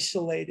they're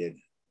isolated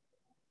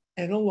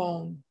and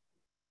alone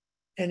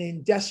and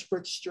in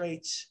desperate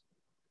straits.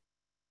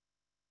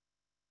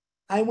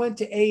 I went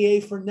to AA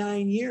for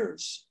 9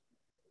 years.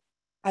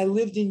 I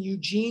lived in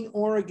Eugene,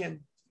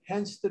 Oregon,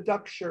 hence the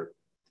duck shirt.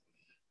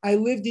 I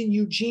lived in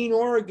Eugene,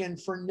 Oregon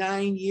for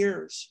 9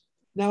 years.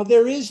 Now,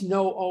 there is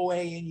no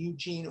OA in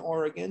Eugene,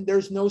 Oregon.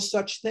 There's no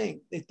such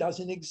thing. It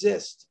doesn't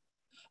exist.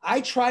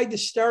 I tried to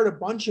start a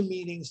bunch of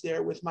meetings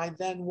there with my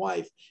then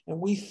wife, and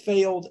we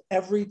failed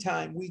every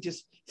time.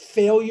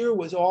 Failure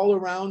was all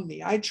around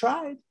me. I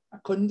tried. I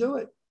couldn't do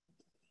it.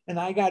 And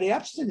I got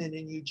abstinent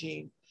in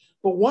Eugene.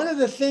 But one of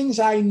the things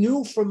I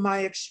knew from my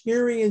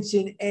experience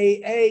in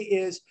AA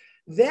is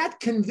that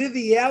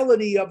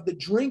conviviality of the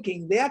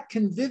drinking, that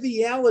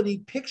conviviality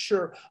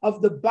picture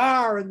of the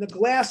bar and the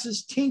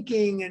glasses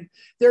tinking and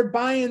they're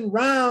buying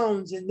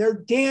rounds and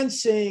they're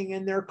dancing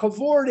and they're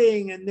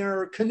cavorting and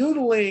they're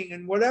canoodling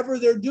and whatever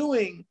they're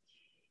doing,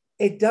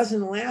 it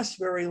doesn't last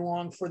very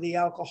long for the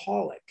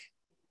alcoholic.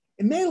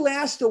 It may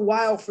last a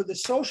while for the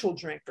social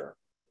drinker.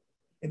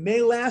 It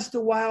may last a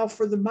while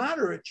for the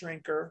moderate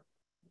drinker,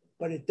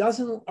 but it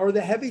doesn't, or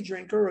the heavy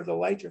drinker or the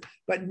light drinker,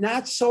 but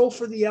not so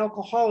for the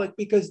alcoholic,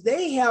 because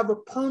they have a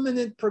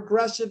permanent,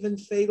 progressive, and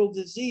fatal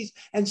disease,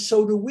 and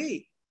so do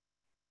we.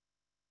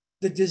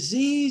 The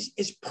disease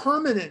is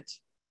permanent.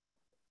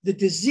 The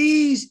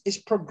disease is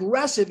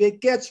progressive.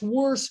 It gets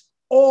worse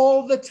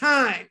all the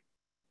time.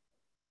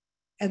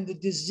 And the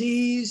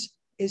disease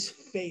is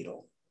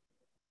fatal.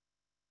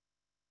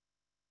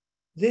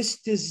 This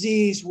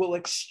disease will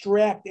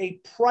extract a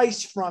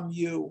price from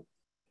you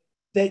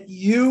that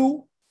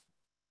you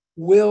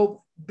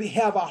will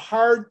have a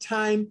hard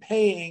time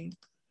paying.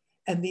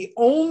 And the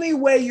only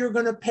way you're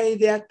going to pay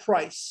that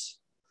price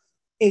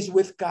is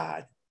with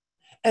God.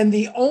 And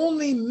the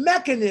only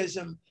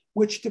mechanism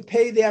which to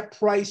pay that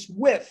price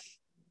with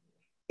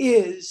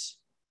is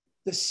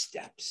the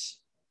steps.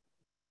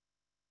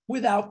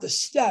 Without the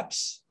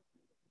steps,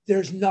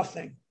 there's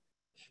nothing.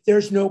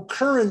 There's no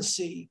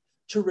currency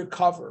to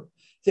recover.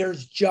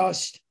 There's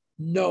just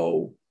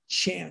no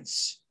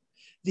chance.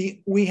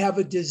 We have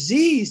a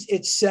disease,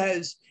 it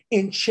says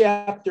in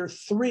chapter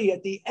 3,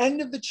 at the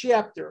end of the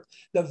chapter,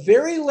 the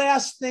very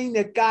last thing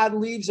that God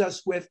leaves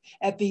us with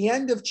at the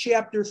end of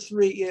chapter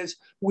 3 is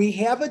we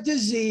have a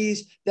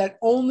disease that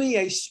only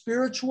a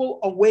spiritual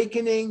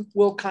awakening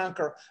will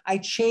conquer. I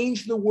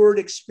changed the word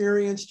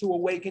experience to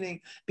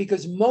awakening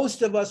because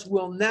most of us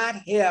will not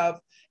have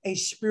a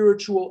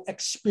spiritual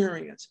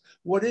experience.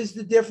 What is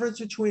the difference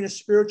between a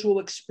spiritual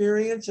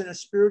experience and a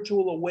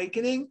spiritual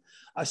awakening?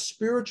 A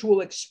spiritual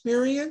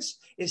experience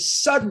is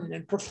sudden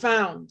and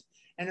profound,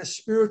 and a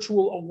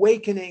spiritual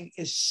awakening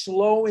is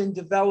slow in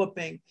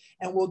developing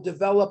and will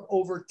develop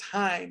over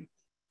time.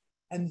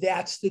 And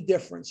that's the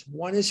difference.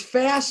 One is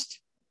fast,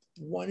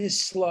 one is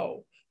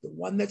slow. The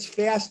one that's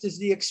fast is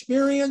the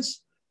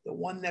experience. The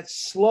one that's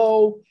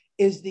slow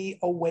is the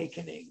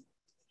awakening.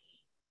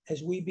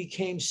 As we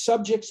became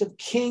subjects of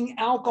King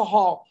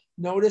Alcohol,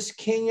 notice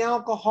King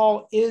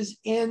Alcohol is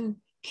in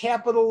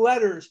capital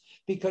letters,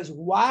 because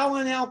while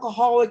an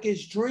alcoholic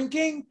is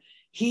drinking,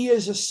 he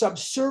is a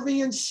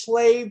subservient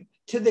slave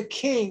to the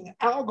king,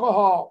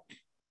 alcohol,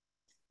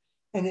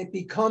 and it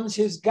becomes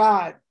his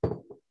god.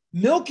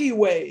 Milky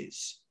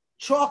Ways,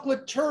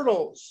 chocolate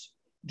turtles,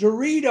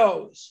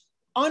 Doritos,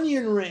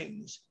 onion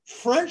rings,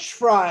 French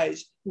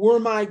fries were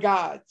my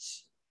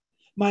gods.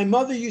 My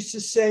mother used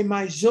to say,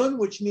 my zun,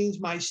 which means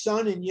my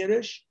son in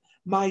Yiddish.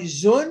 My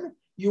zun,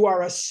 you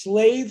are a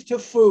slave to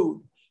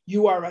food.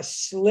 You are a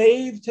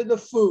slave to the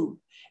food.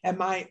 And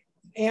my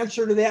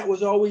answer to that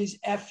was always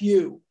F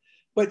you.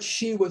 But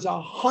she was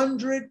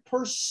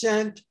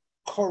 100%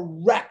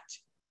 correct.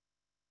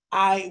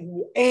 I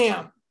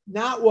am,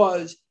 not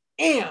was,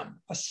 am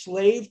a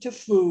slave to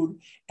food,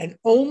 and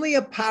only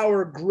a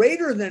power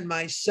greater than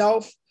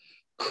myself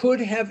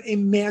could have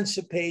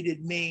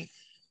emancipated me.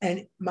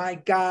 And my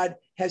God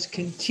has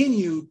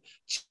continued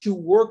to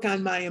work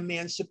on my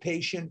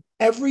emancipation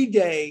every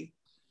day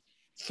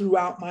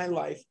throughout my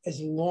life, as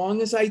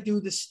long as I do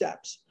the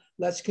steps.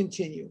 Let's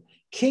continue.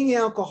 King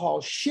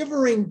Alcohol,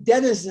 shivering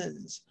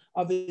denizens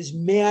of his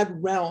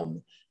mad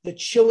realm, the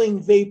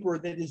chilling vapor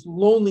that is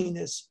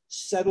loneliness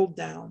settled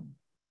down.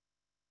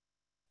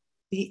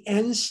 The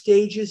end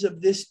stages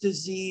of this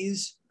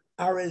disease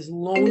are as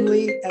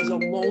lonely as a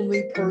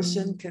lonely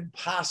person can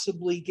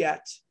possibly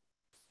get.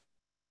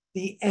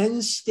 The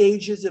end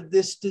stages of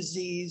this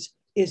disease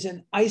is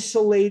an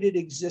isolated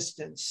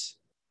existence.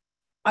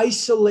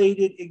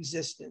 Isolated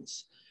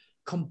existence.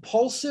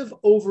 Compulsive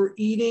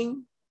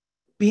overeating,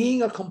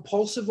 being a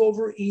compulsive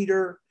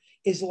overeater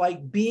is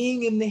like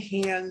being in the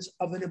hands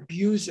of an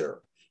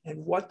abuser.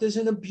 And what does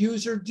an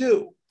abuser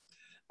do?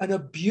 An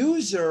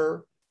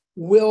abuser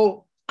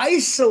will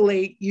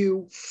isolate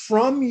you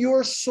from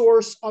your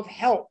source of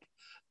help.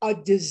 A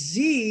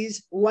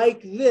disease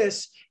like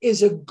this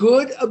is a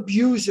good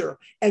abuser.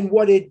 And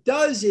what it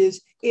does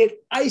is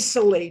it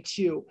isolates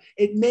you.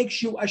 It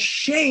makes you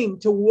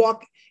ashamed to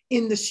walk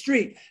in the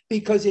street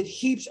because it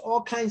heaps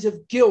all kinds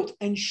of guilt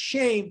and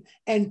shame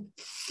and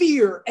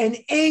fear and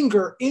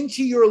anger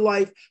into your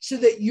life so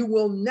that you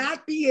will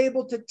not be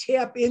able to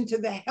tap into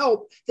the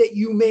help that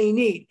you may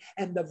need.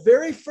 And the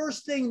very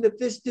first thing that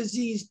this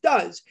disease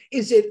does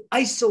is it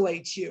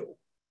isolates you.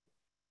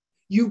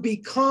 You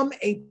become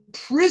a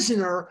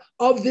prisoner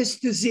of this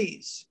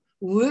disease,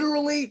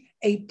 literally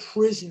a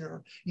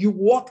prisoner. You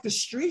walk the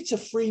streets a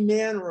free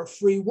man or a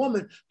free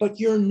woman, but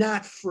you're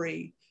not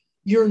free.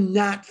 You're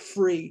not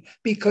free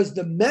because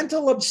the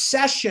mental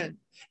obsession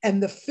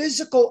and the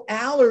physical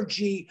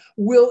allergy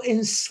will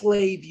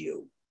enslave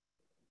you.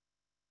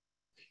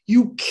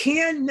 You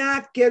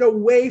cannot get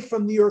away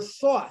from your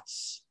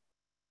thoughts.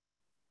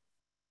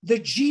 The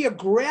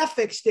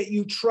geographics that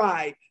you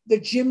tried, the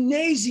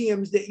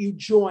gymnasiums that you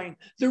join,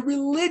 the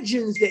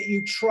religions that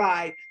you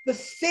try, the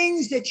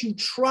things that you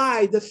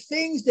try, the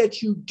things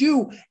that you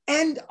do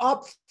end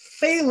up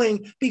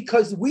failing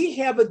because we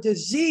have a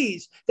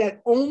disease that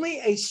only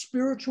a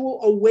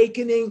spiritual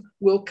awakening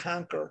will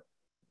conquer.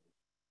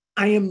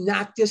 I am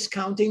not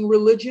discounting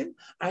religion.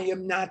 I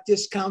am not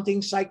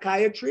discounting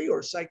psychiatry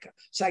or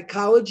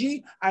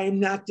psychology. I am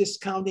not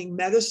discounting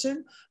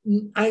medicine.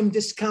 I'm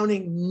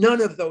discounting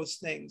none of those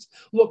things.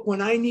 Look,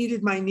 when I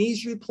needed my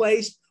knees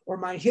replaced or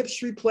my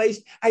hips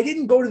replaced, I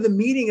didn't go to the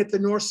meeting at the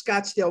North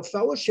Scottsdale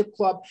Fellowship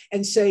Club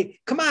and say,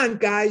 come on,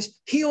 guys,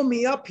 heal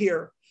me up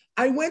here.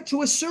 I went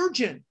to a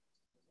surgeon.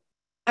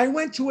 I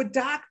went to a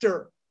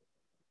doctor.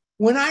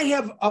 When I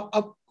have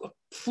a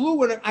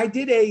flu, and I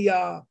did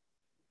a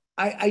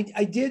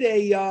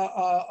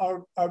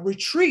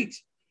retreat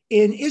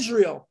in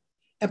Israel.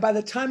 And by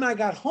the time I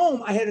got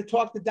home, I had to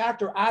talk the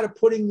doctor out of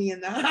putting me in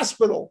the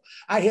hospital.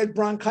 I had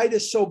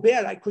bronchitis so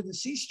bad, I couldn't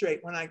see straight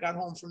when I got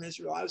home from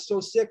Israel. I was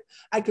so sick,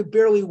 I could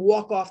barely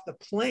walk off the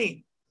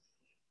plane.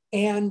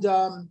 And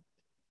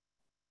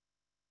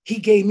he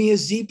gave me a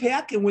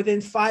Z-Pak. And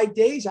within 5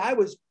 days, I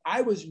was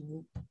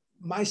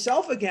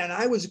myself again.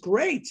 I was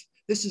great.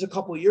 This is a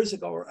couple of years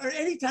ago. Or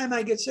anytime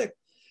I get sick,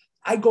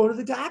 I go to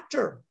the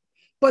doctor.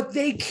 But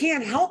they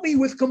can't help me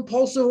with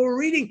compulsive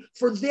overeating.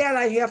 For that,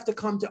 I have to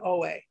come to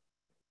OA.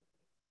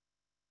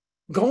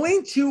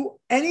 Going to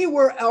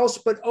anywhere else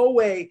but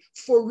OA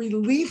for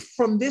relief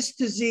from this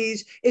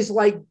disease is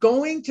like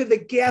going to the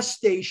gas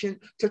station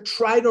to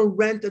try to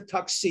rent a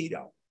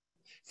tuxedo.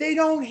 They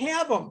don't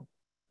have them.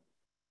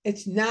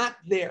 It's not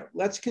there.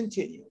 Let's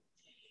continue.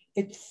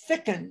 It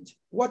thickened.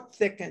 What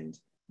thickened?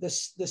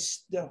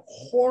 The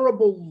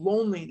horrible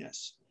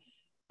loneliness,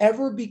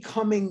 ever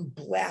becoming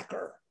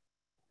blacker,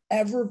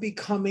 ever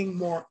becoming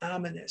more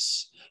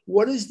ominous.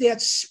 What does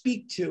that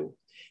speak to?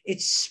 It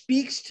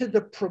speaks to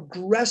the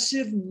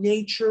progressive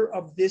nature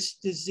of this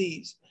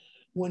disease.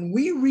 When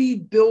we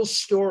read Bill's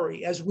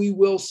story, as we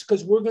will,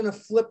 because we're going to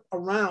flip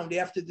around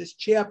after this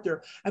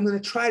chapter, I'm going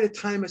to try to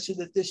time it so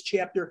that this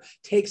chapter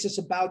takes us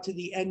about to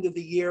the end of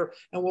the year,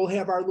 and we'll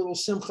have our little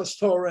Simchas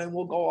Torah, and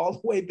we'll go all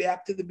the way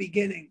back to the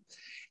beginning,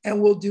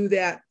 and we'll do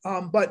that.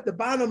 But the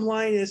bottom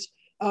line is,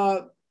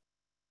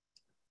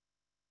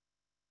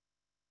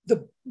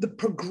 the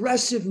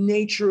progressive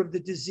nature of the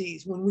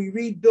disease. When we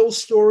read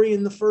Bill's story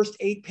in the first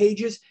 8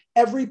 pages,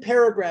 every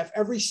paragraph,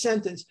 every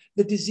sentence,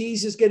 the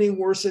disease is getting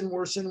worse and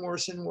worse and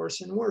worse and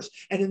worse and worse.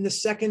 And in the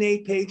second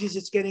 8 pages,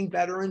 it's getting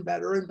better and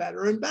better and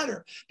better and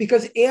better.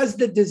 Because as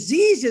the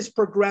disease is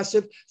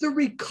progressive, the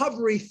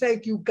recovery,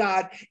 thank you,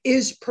 God,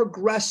 is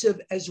progressive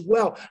as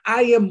well.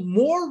 I am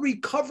more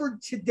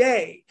recovered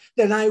today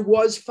than I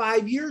was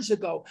 5 years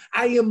ago.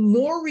 I am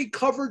more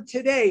recovered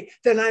today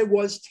than I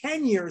was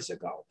 10 years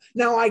ago.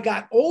 Now I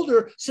got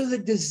older, so the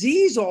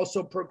disease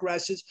also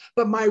progresses,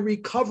 but my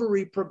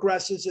recovery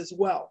progresses as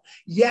well.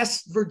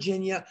 Yes,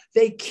 Virginia,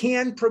 they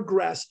can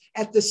progress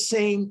at the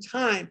same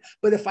time.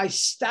 But if I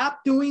stop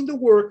doing the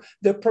work,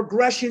 the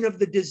progression of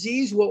the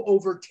disease will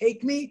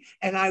overtake me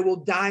and I will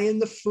die in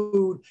the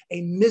food,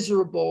 a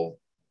miserable,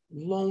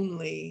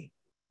 lonely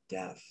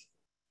death.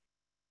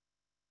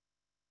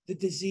 The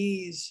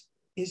disease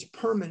is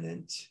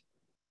permanent.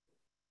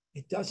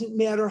 It doesn't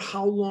matter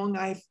how long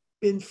I've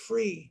been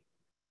free.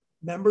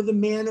 Remember the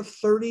man of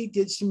 30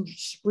 did some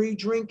spree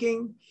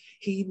drinking?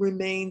 He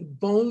remained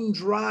bone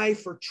dry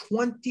for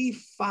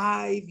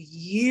 25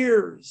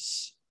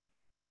 years.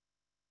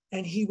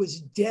 And he was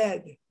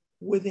dead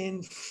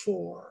within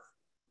 4.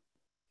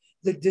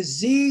 The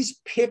disease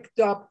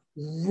picked up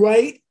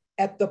right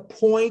at the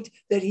point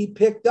that he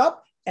picked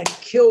up and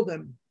killed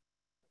him.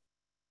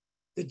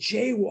 The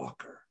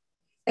jaywalker.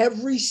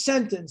 Every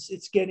sentence,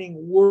 it's getting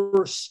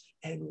worse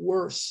and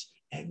worse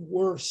and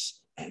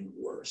worse and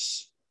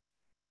worse.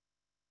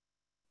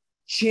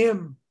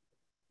 Jim,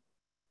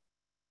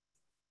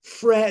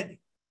 Fred,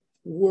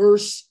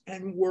 worse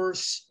and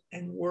worse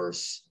and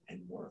worse and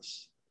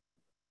worse.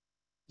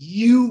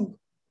 You,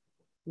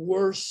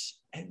 worse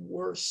and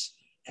worse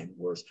and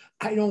worse.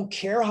 I don't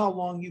care how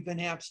long you've been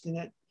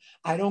abstinent.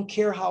 I don't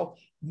care how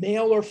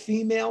male or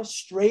female,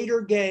 straight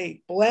or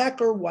gay,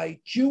 black or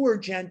white, Jew or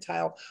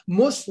Gentile,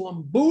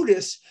 Muslim,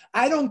 Buddhist.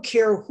 I don't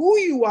care who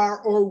you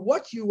are or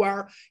what you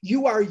are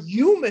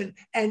human.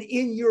 And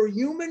in your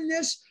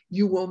humanness,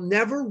 you will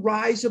never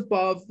rise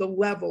above the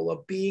level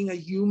of being a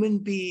human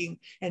being.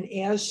 And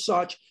as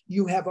such,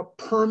 you have a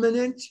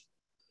permanent,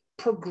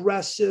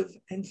 progressive,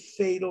 and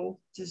fatal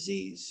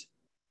disease.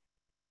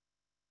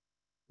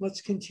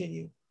 Let's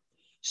continue.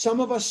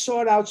 Some of us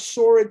sought out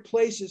sordid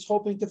places,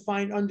 hoping to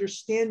find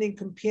understanding,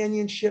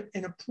 companionship,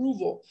 and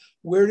approval.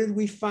 Where did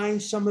we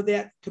find some of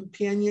that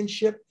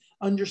companionship,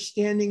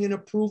 understanding, and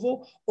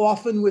approval?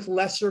 Often with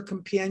lesser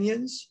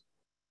companions,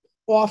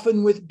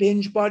 often with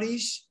binge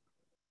buddies,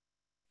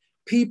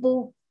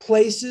 people,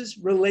 places,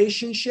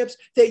 relationships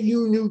that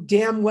you knew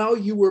damn well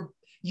you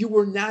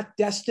were not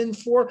destined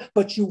for,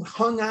 but you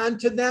hung on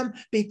to them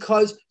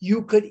because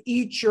you could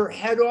eat your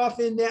head off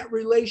in that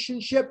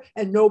relationship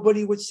and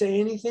nobody would say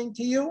anything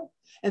to you.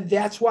 And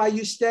that's why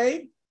you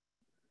stayed?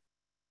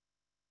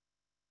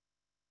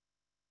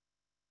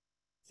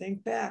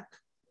 Think back.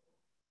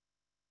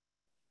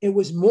 It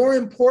was more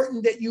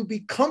important that you be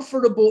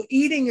comfortable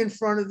eating in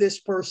front of this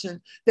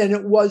person than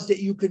it was that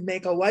you could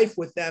make a life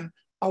with them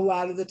a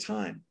lot of the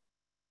time.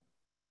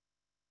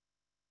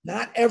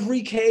 Not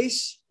every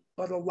case,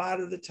 but a lot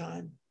of the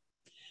time.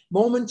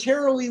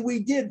 Momentarily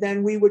we did,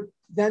 then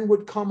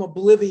would come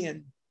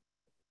oblivion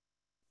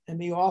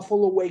and the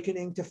awful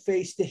awakening to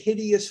face the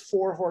hideous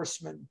four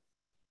horsemen: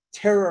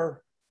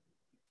 terror,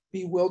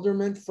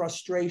 bewilderment,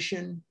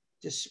 frustration,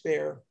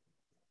 despair.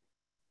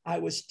 I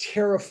was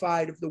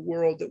terrified of the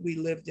world that we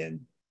lived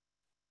in,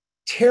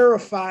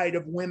 terrified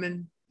of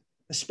women,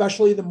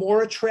 especially the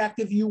more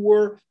attractive you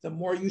were, the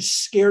more you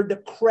scared the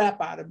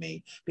crap out of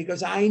me,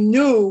 because I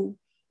knew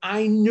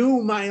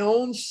my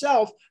own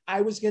self.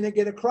 I was going to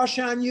get a crush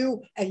on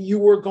you and you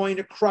were going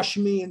to crush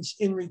me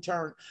in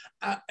return.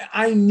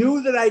 I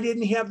knew that I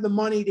didn't have the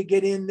money to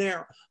get in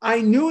there.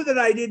 I knew that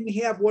I didn't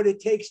have what it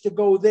takes to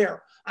go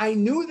there. I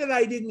knew that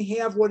I didn't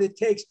have what it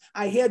takes.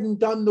 I hadn't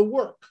done the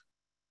work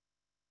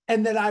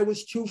and that I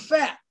was too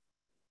fat.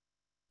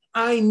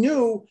 I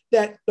knew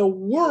that the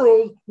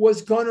world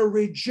was going to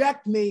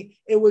reject me.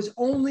 It was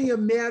only a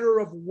matter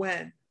of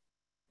when.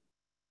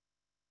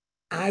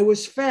 I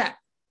was fat.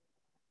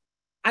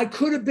 I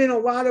could have been a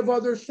lot of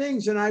other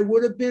things and I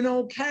would have been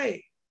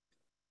okay.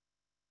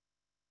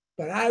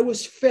 But I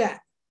was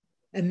fat.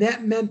 And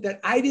that meant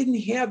that I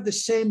didn't have the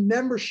same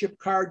membership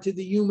card to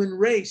the human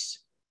race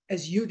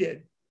as you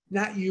did.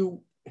 Not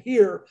you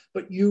here,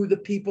 but you, the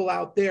people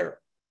out there.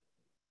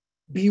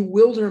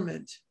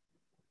 Bewilderment,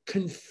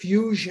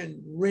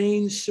 confusion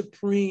reigned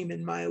supreme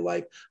in my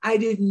life. I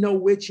didn't know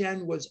which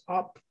end was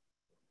up.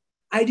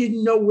 I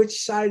didn't know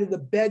which side of the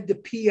bed to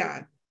pee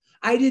on.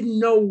 I didn't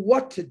know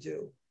what to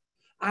do.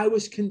 I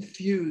was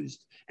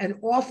confused. And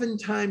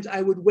oftentimes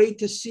I would wait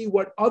to see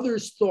what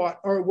others thought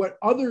or what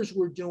others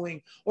were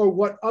doing or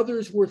what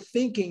others were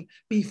thinking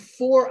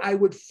before I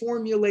would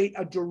formulate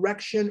a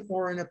direction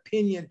or an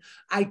opinion.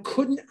 I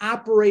couldn't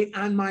operate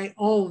on my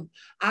own.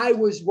 I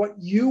was what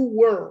you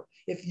were.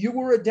 If you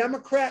were a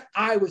Democrat,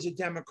 I was a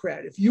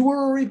Democrat. If you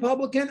were a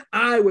Republican,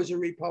 I was a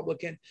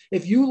Republican.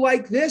 If you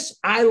liked this,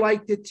 I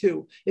liked it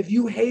too. If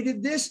you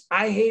hated this,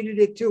 I hated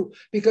it too,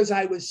 because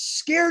I was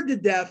scared to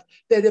death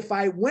that if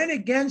I went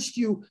against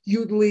you,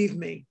 you'd leave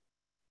me.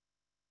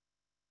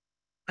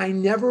 I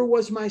never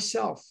was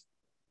myself.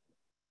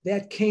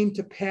 That came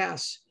to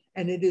pass,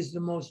 and it is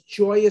the most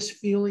joyous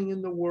feeling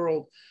in the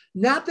world.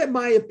 Not that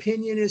my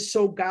opinion is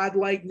so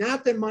godlike,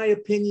 not that my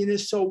opinion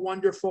is so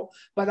wonderful,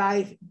 but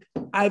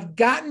I've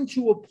gotten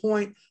to a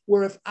point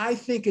where if I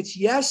think it's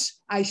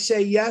yes, I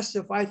say yes.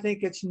 If I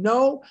think it's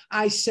no,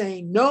 I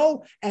say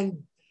no.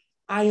 And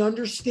I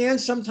understand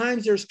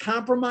sometimes there's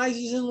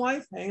compromises in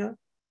life. Hang on.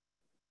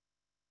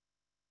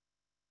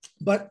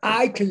 But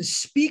I can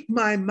speak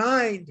my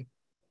mind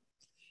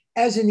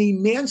as an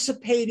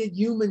emancipated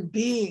human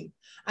being.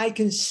 I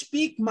can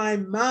speak my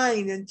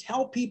mind and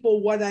tell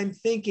people what I'm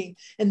thinking.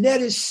 And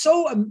that is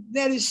so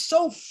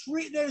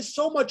free. That is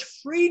so much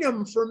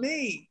freedom for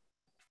me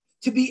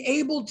to be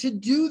able to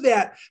do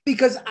that,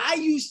 because I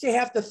used to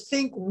have to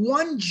think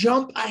one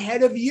jump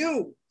ahead of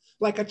you.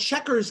 Like a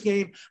checkers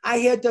game, I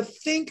had to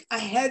think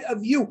ahead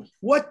of you.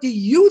 What do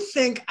you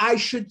think I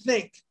should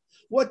think?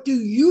 What do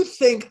you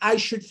think I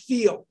should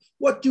feel?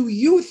 What do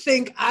you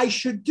think I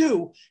should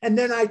do? And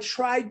then I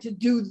tried to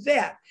do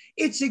that.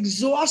 It's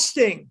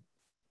exhausting.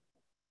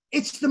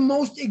 It's the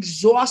most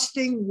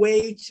exhausting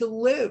way to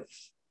live.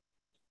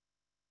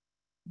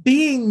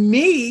 Being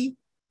me,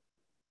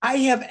 I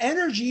have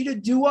energy to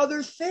do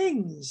other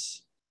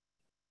things.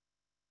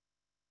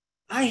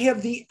 I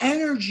have the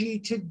energy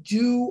to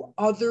do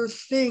other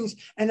things,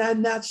 and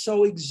I'm not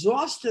so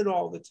exhausted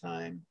all the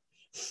time.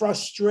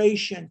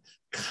 Frustration,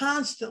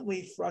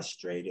 constantly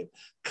frustrated,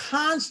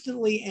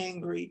 constantly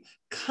angry,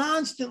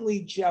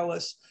 constantly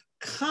jealous,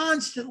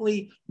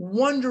 constantly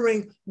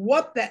wondering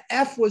what the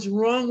F was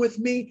wrong with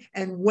me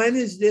and when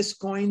is this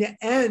going to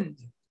end?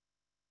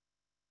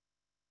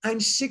 I'm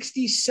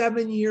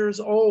 67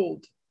 years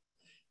old.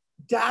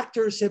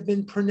 Doctors have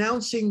been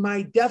pronouncing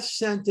my death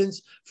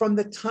sentence from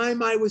the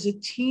time I was a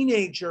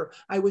teenager.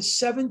 I was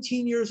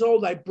 17 years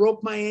old. I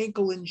broke my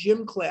ankle in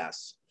gym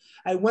class.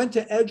 I went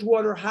to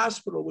Edgewater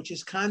Hospital, which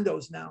is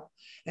condos now.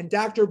 And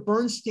Dr.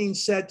 Bernstein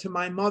said to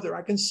my mother,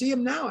 I can see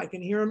him now. I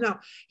can hear him now.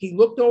 He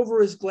looked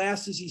over his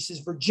glasses. He says,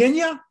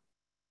 Virginia,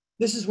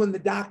 this is when the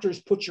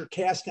doctors put your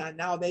cast on.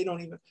 Now they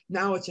don't even,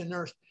 now it's a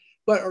nurse,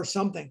 or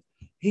something.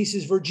 He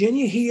says,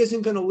 Virginia, he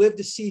isn't going to live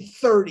to see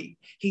 30.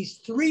 He's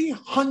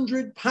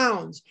 300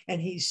 pounds and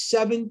he's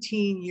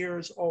 17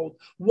 years old.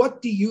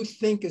 What do you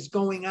think is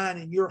going on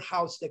in your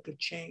house that could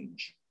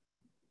change?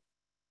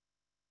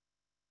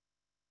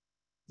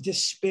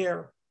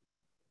 Despair.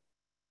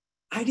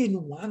 I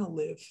didn't want to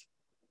live.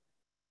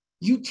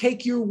 You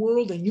take your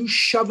world and you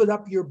shove it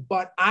up your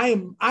butt. I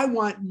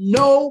want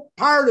no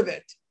part of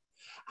it.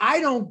 I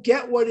don't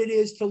get what it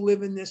is to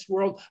live in this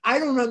world. I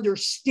don't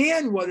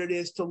understand what it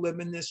is to live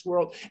in this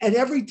world. And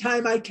every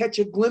time I catch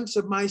a glimpse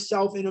of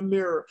myself in a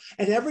mirror,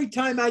 and every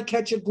time I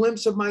catch a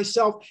glimpse of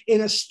myself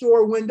in a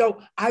store window,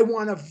 I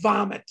want to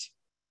vomit.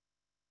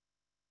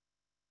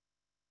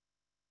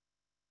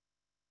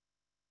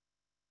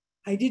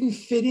 I didn't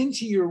fit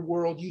into your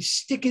world. You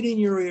stick it in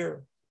your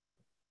ear.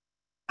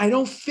 I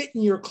don't fit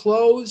in your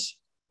clothes.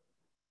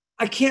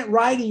 I can't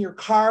ride in your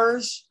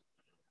cars.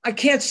 I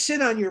can't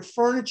sit on your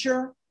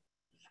furniture.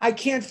 I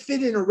can't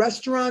fit in a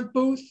restaurant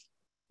booth.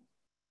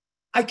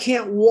 I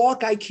can't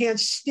walk. I can't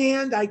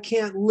stand. I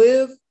can't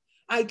live.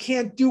 I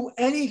can't do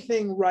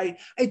anything right.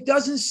 It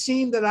doesn't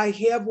seem that I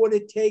have what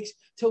it takes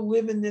to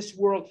live in this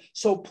world.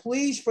 So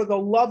please, for the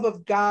love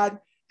of God,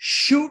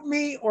 shoot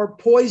me or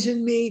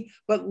poison me,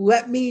 but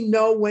let me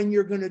know when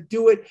you're going to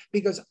do it,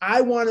 because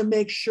I want to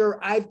make sure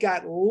I've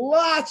got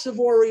lots of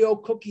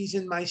Oreo cookies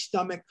in my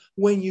stomach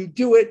when you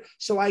do it,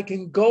 so I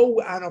can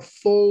go on a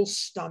full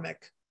stomach.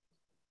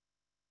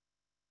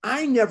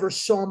 I never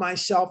saw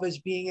myself as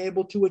being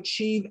able to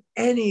achieve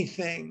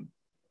anything.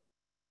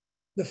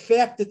 The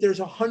fact that there's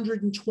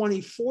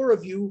 124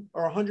 of you,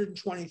 or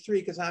 123,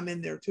 because I'm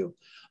in there too,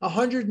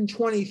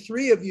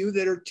 123 of you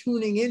that are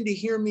tuning in to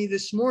hear me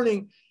this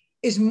morning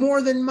is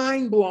more than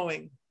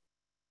mind-blowing.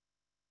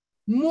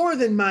 More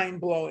than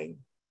mind-blowing.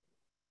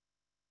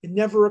 It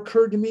never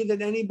occurred to me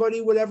that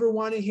anybody would ever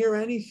want to hear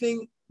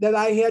anything that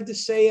I had to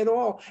say at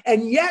all.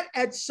 And yet,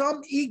 at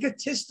some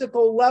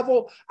egotistical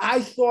level,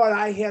 I thought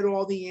I had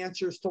all the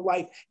answers to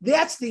life.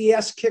 That's the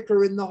ass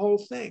kicker in the whole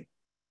thing.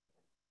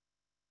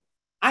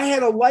 I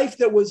had a life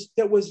that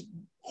was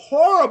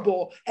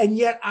horrible, and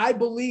yet I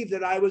believed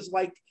that I was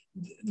like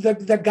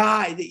the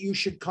guy that you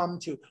should come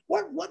to.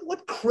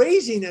 What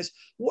craziness,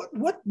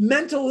 what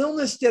mental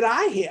illness did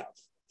I have?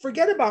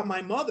 Forget about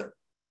my mother.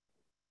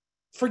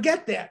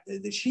 Forget that.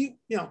 She,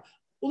 well,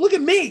 look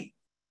at me.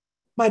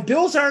 My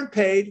bills aren't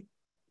paid.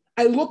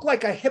 I look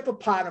like a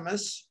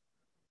hippopotamus.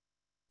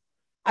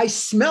 I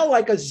smell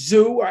like a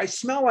zoo, or I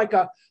smell like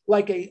a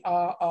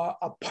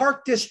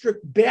Park District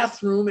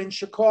bathroom in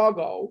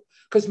Chicago,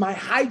 because my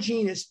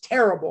hygiene is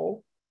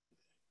terrible.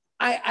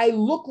 I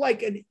look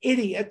like an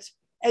idiot.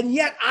 And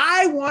yet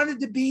I wanted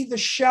to be the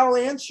shell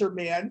answer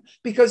man,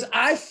 because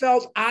I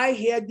felt I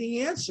had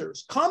the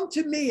answers. Come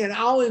to me and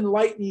I'll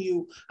enlighten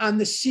you on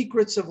the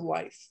secrets of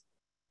life.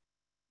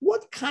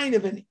 What kind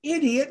of an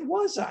idiot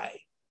was I?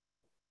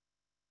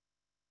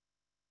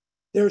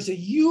 There's a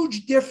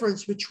huge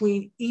difference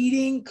between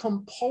eating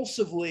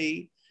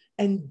compulsively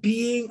and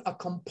being a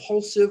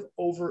compulsive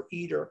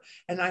overeater.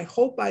 And I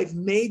hope I've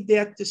made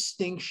that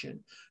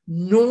distinction.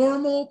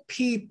 Normal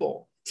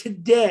people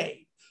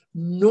today,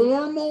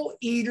 normal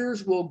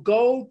eaters will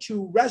go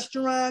to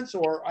restaurants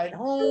or at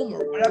home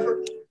or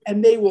whatever,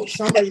 and they will,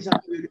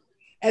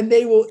 and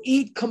they will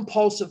eat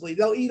compulsively.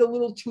 They'll eat a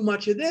little too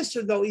much of this,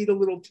 or they'll eat a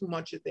little too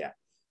much of that.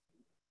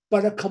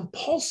 But a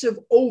compulsive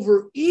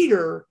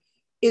overeater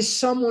is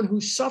someone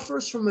who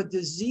suffers from a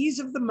disease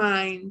of the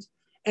mind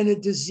and a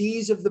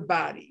disease of the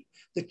body,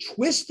 the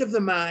twist of the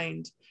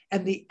mind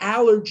and the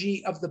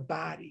allergy of the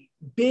body.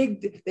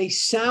 They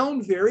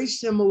sound very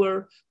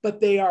similar,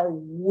 but they are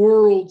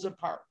worlds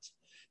apart.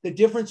 The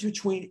difference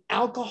between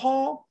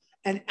alcohol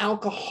and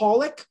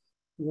alcoholic,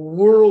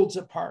 worlds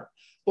apart.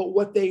 But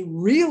what they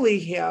really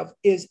have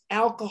is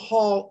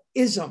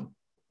alcoholism.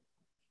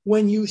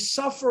 When you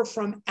suffer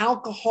from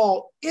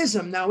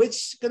alcoholism, now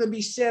it's going to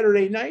be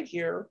Saturday night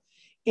here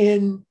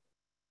in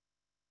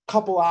a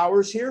couple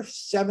hours here,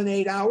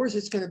 7-8 hours.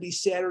 It's going to be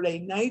Saturday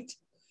night.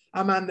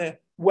 I'm on the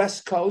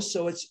West Coast,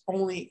 so it's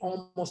only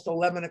almost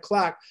 11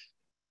 o'clock.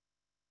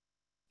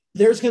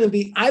 There's going to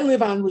be, I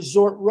live on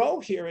Resort Row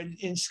here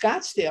in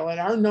Scottsdale, and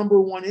our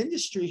number one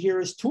industry here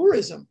is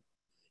tourism.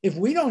 If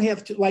we don't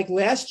have to, like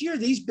last year,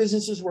 these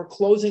businesses were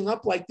closing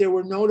up like there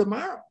were no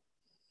tomorrow.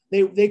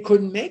 They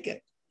couldn't make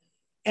it.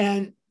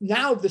 And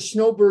now the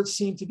snowbirds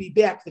seem to be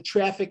back. The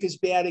traffic is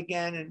bad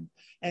again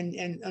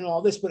and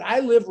all this. But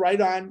I live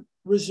right on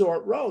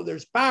Resort Row.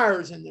 There's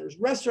bars and there's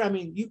restaurants. I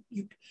mean,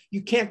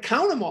 you can't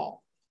count them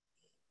all.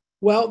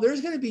 Well, there's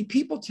going to be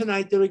people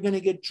tonight that are going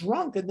to get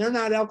drunk, and they're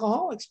not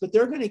alcoholics, but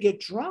they're going to get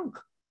drunk.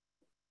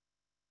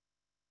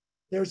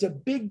 There's a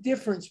big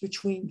difference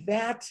between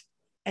that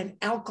and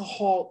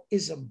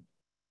alcoholism.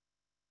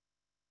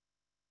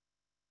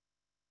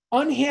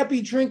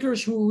 Unhappy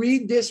drinkers who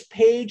read this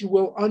page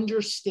will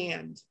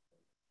understand.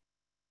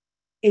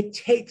 It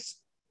takes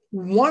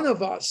one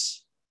of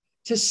us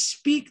to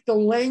speak the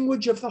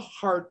language of the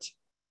heart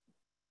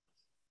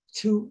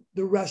to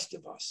the rest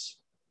of us.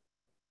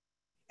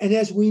 And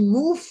as we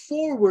move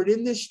forward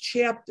in this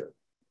chapter,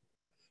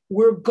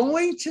 we're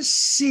going to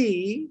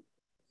see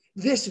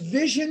this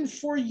vision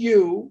for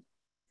you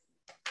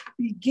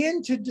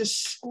begin to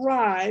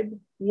describe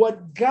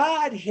what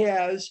God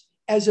has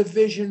as a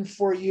vision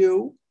for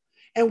you.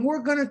 And we're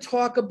going to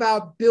talk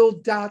about Bill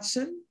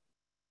Dotson,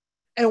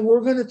 and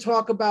we're going to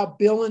talk about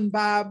Bill and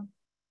Bob,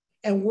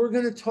 and we're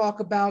going to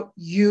talk about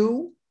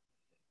you,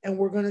 and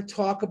we're going to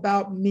talk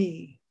about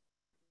me.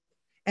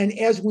 And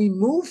as we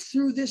move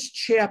through this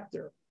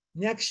chapter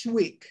next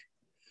week,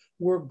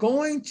 we're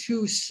going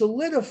to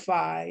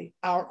solidify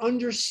our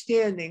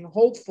understanding,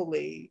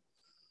 hopefully,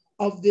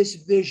 of this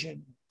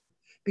vision.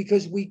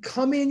 Because we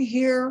come in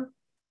here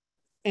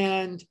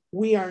and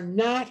we are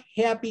not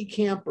happy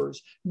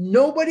campers.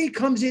 Nobody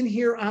comes in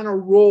here on a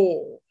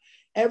roll.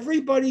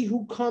 Everybody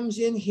who comes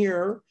in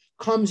here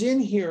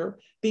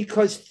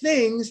because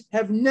things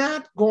have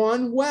not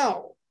gone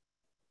well.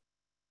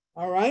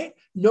 All right?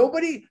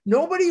 Nobody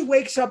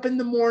wakes up in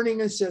the morning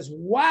and says,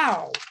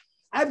 wow,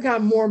 I've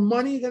got more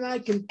money than I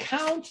can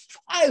count.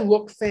 I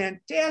look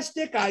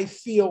fantastic. I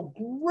feel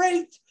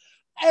great.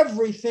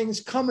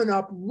 Everything's coming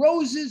up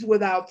roses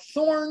without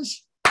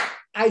thorns.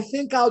 I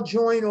think I'll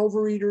join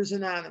Overeaters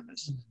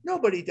Anonymous.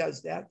 Nobody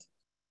does that.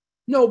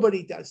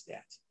 Nobody does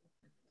that.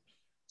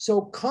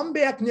 So come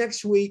back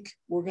next week.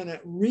 We're going to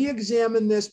re-examine this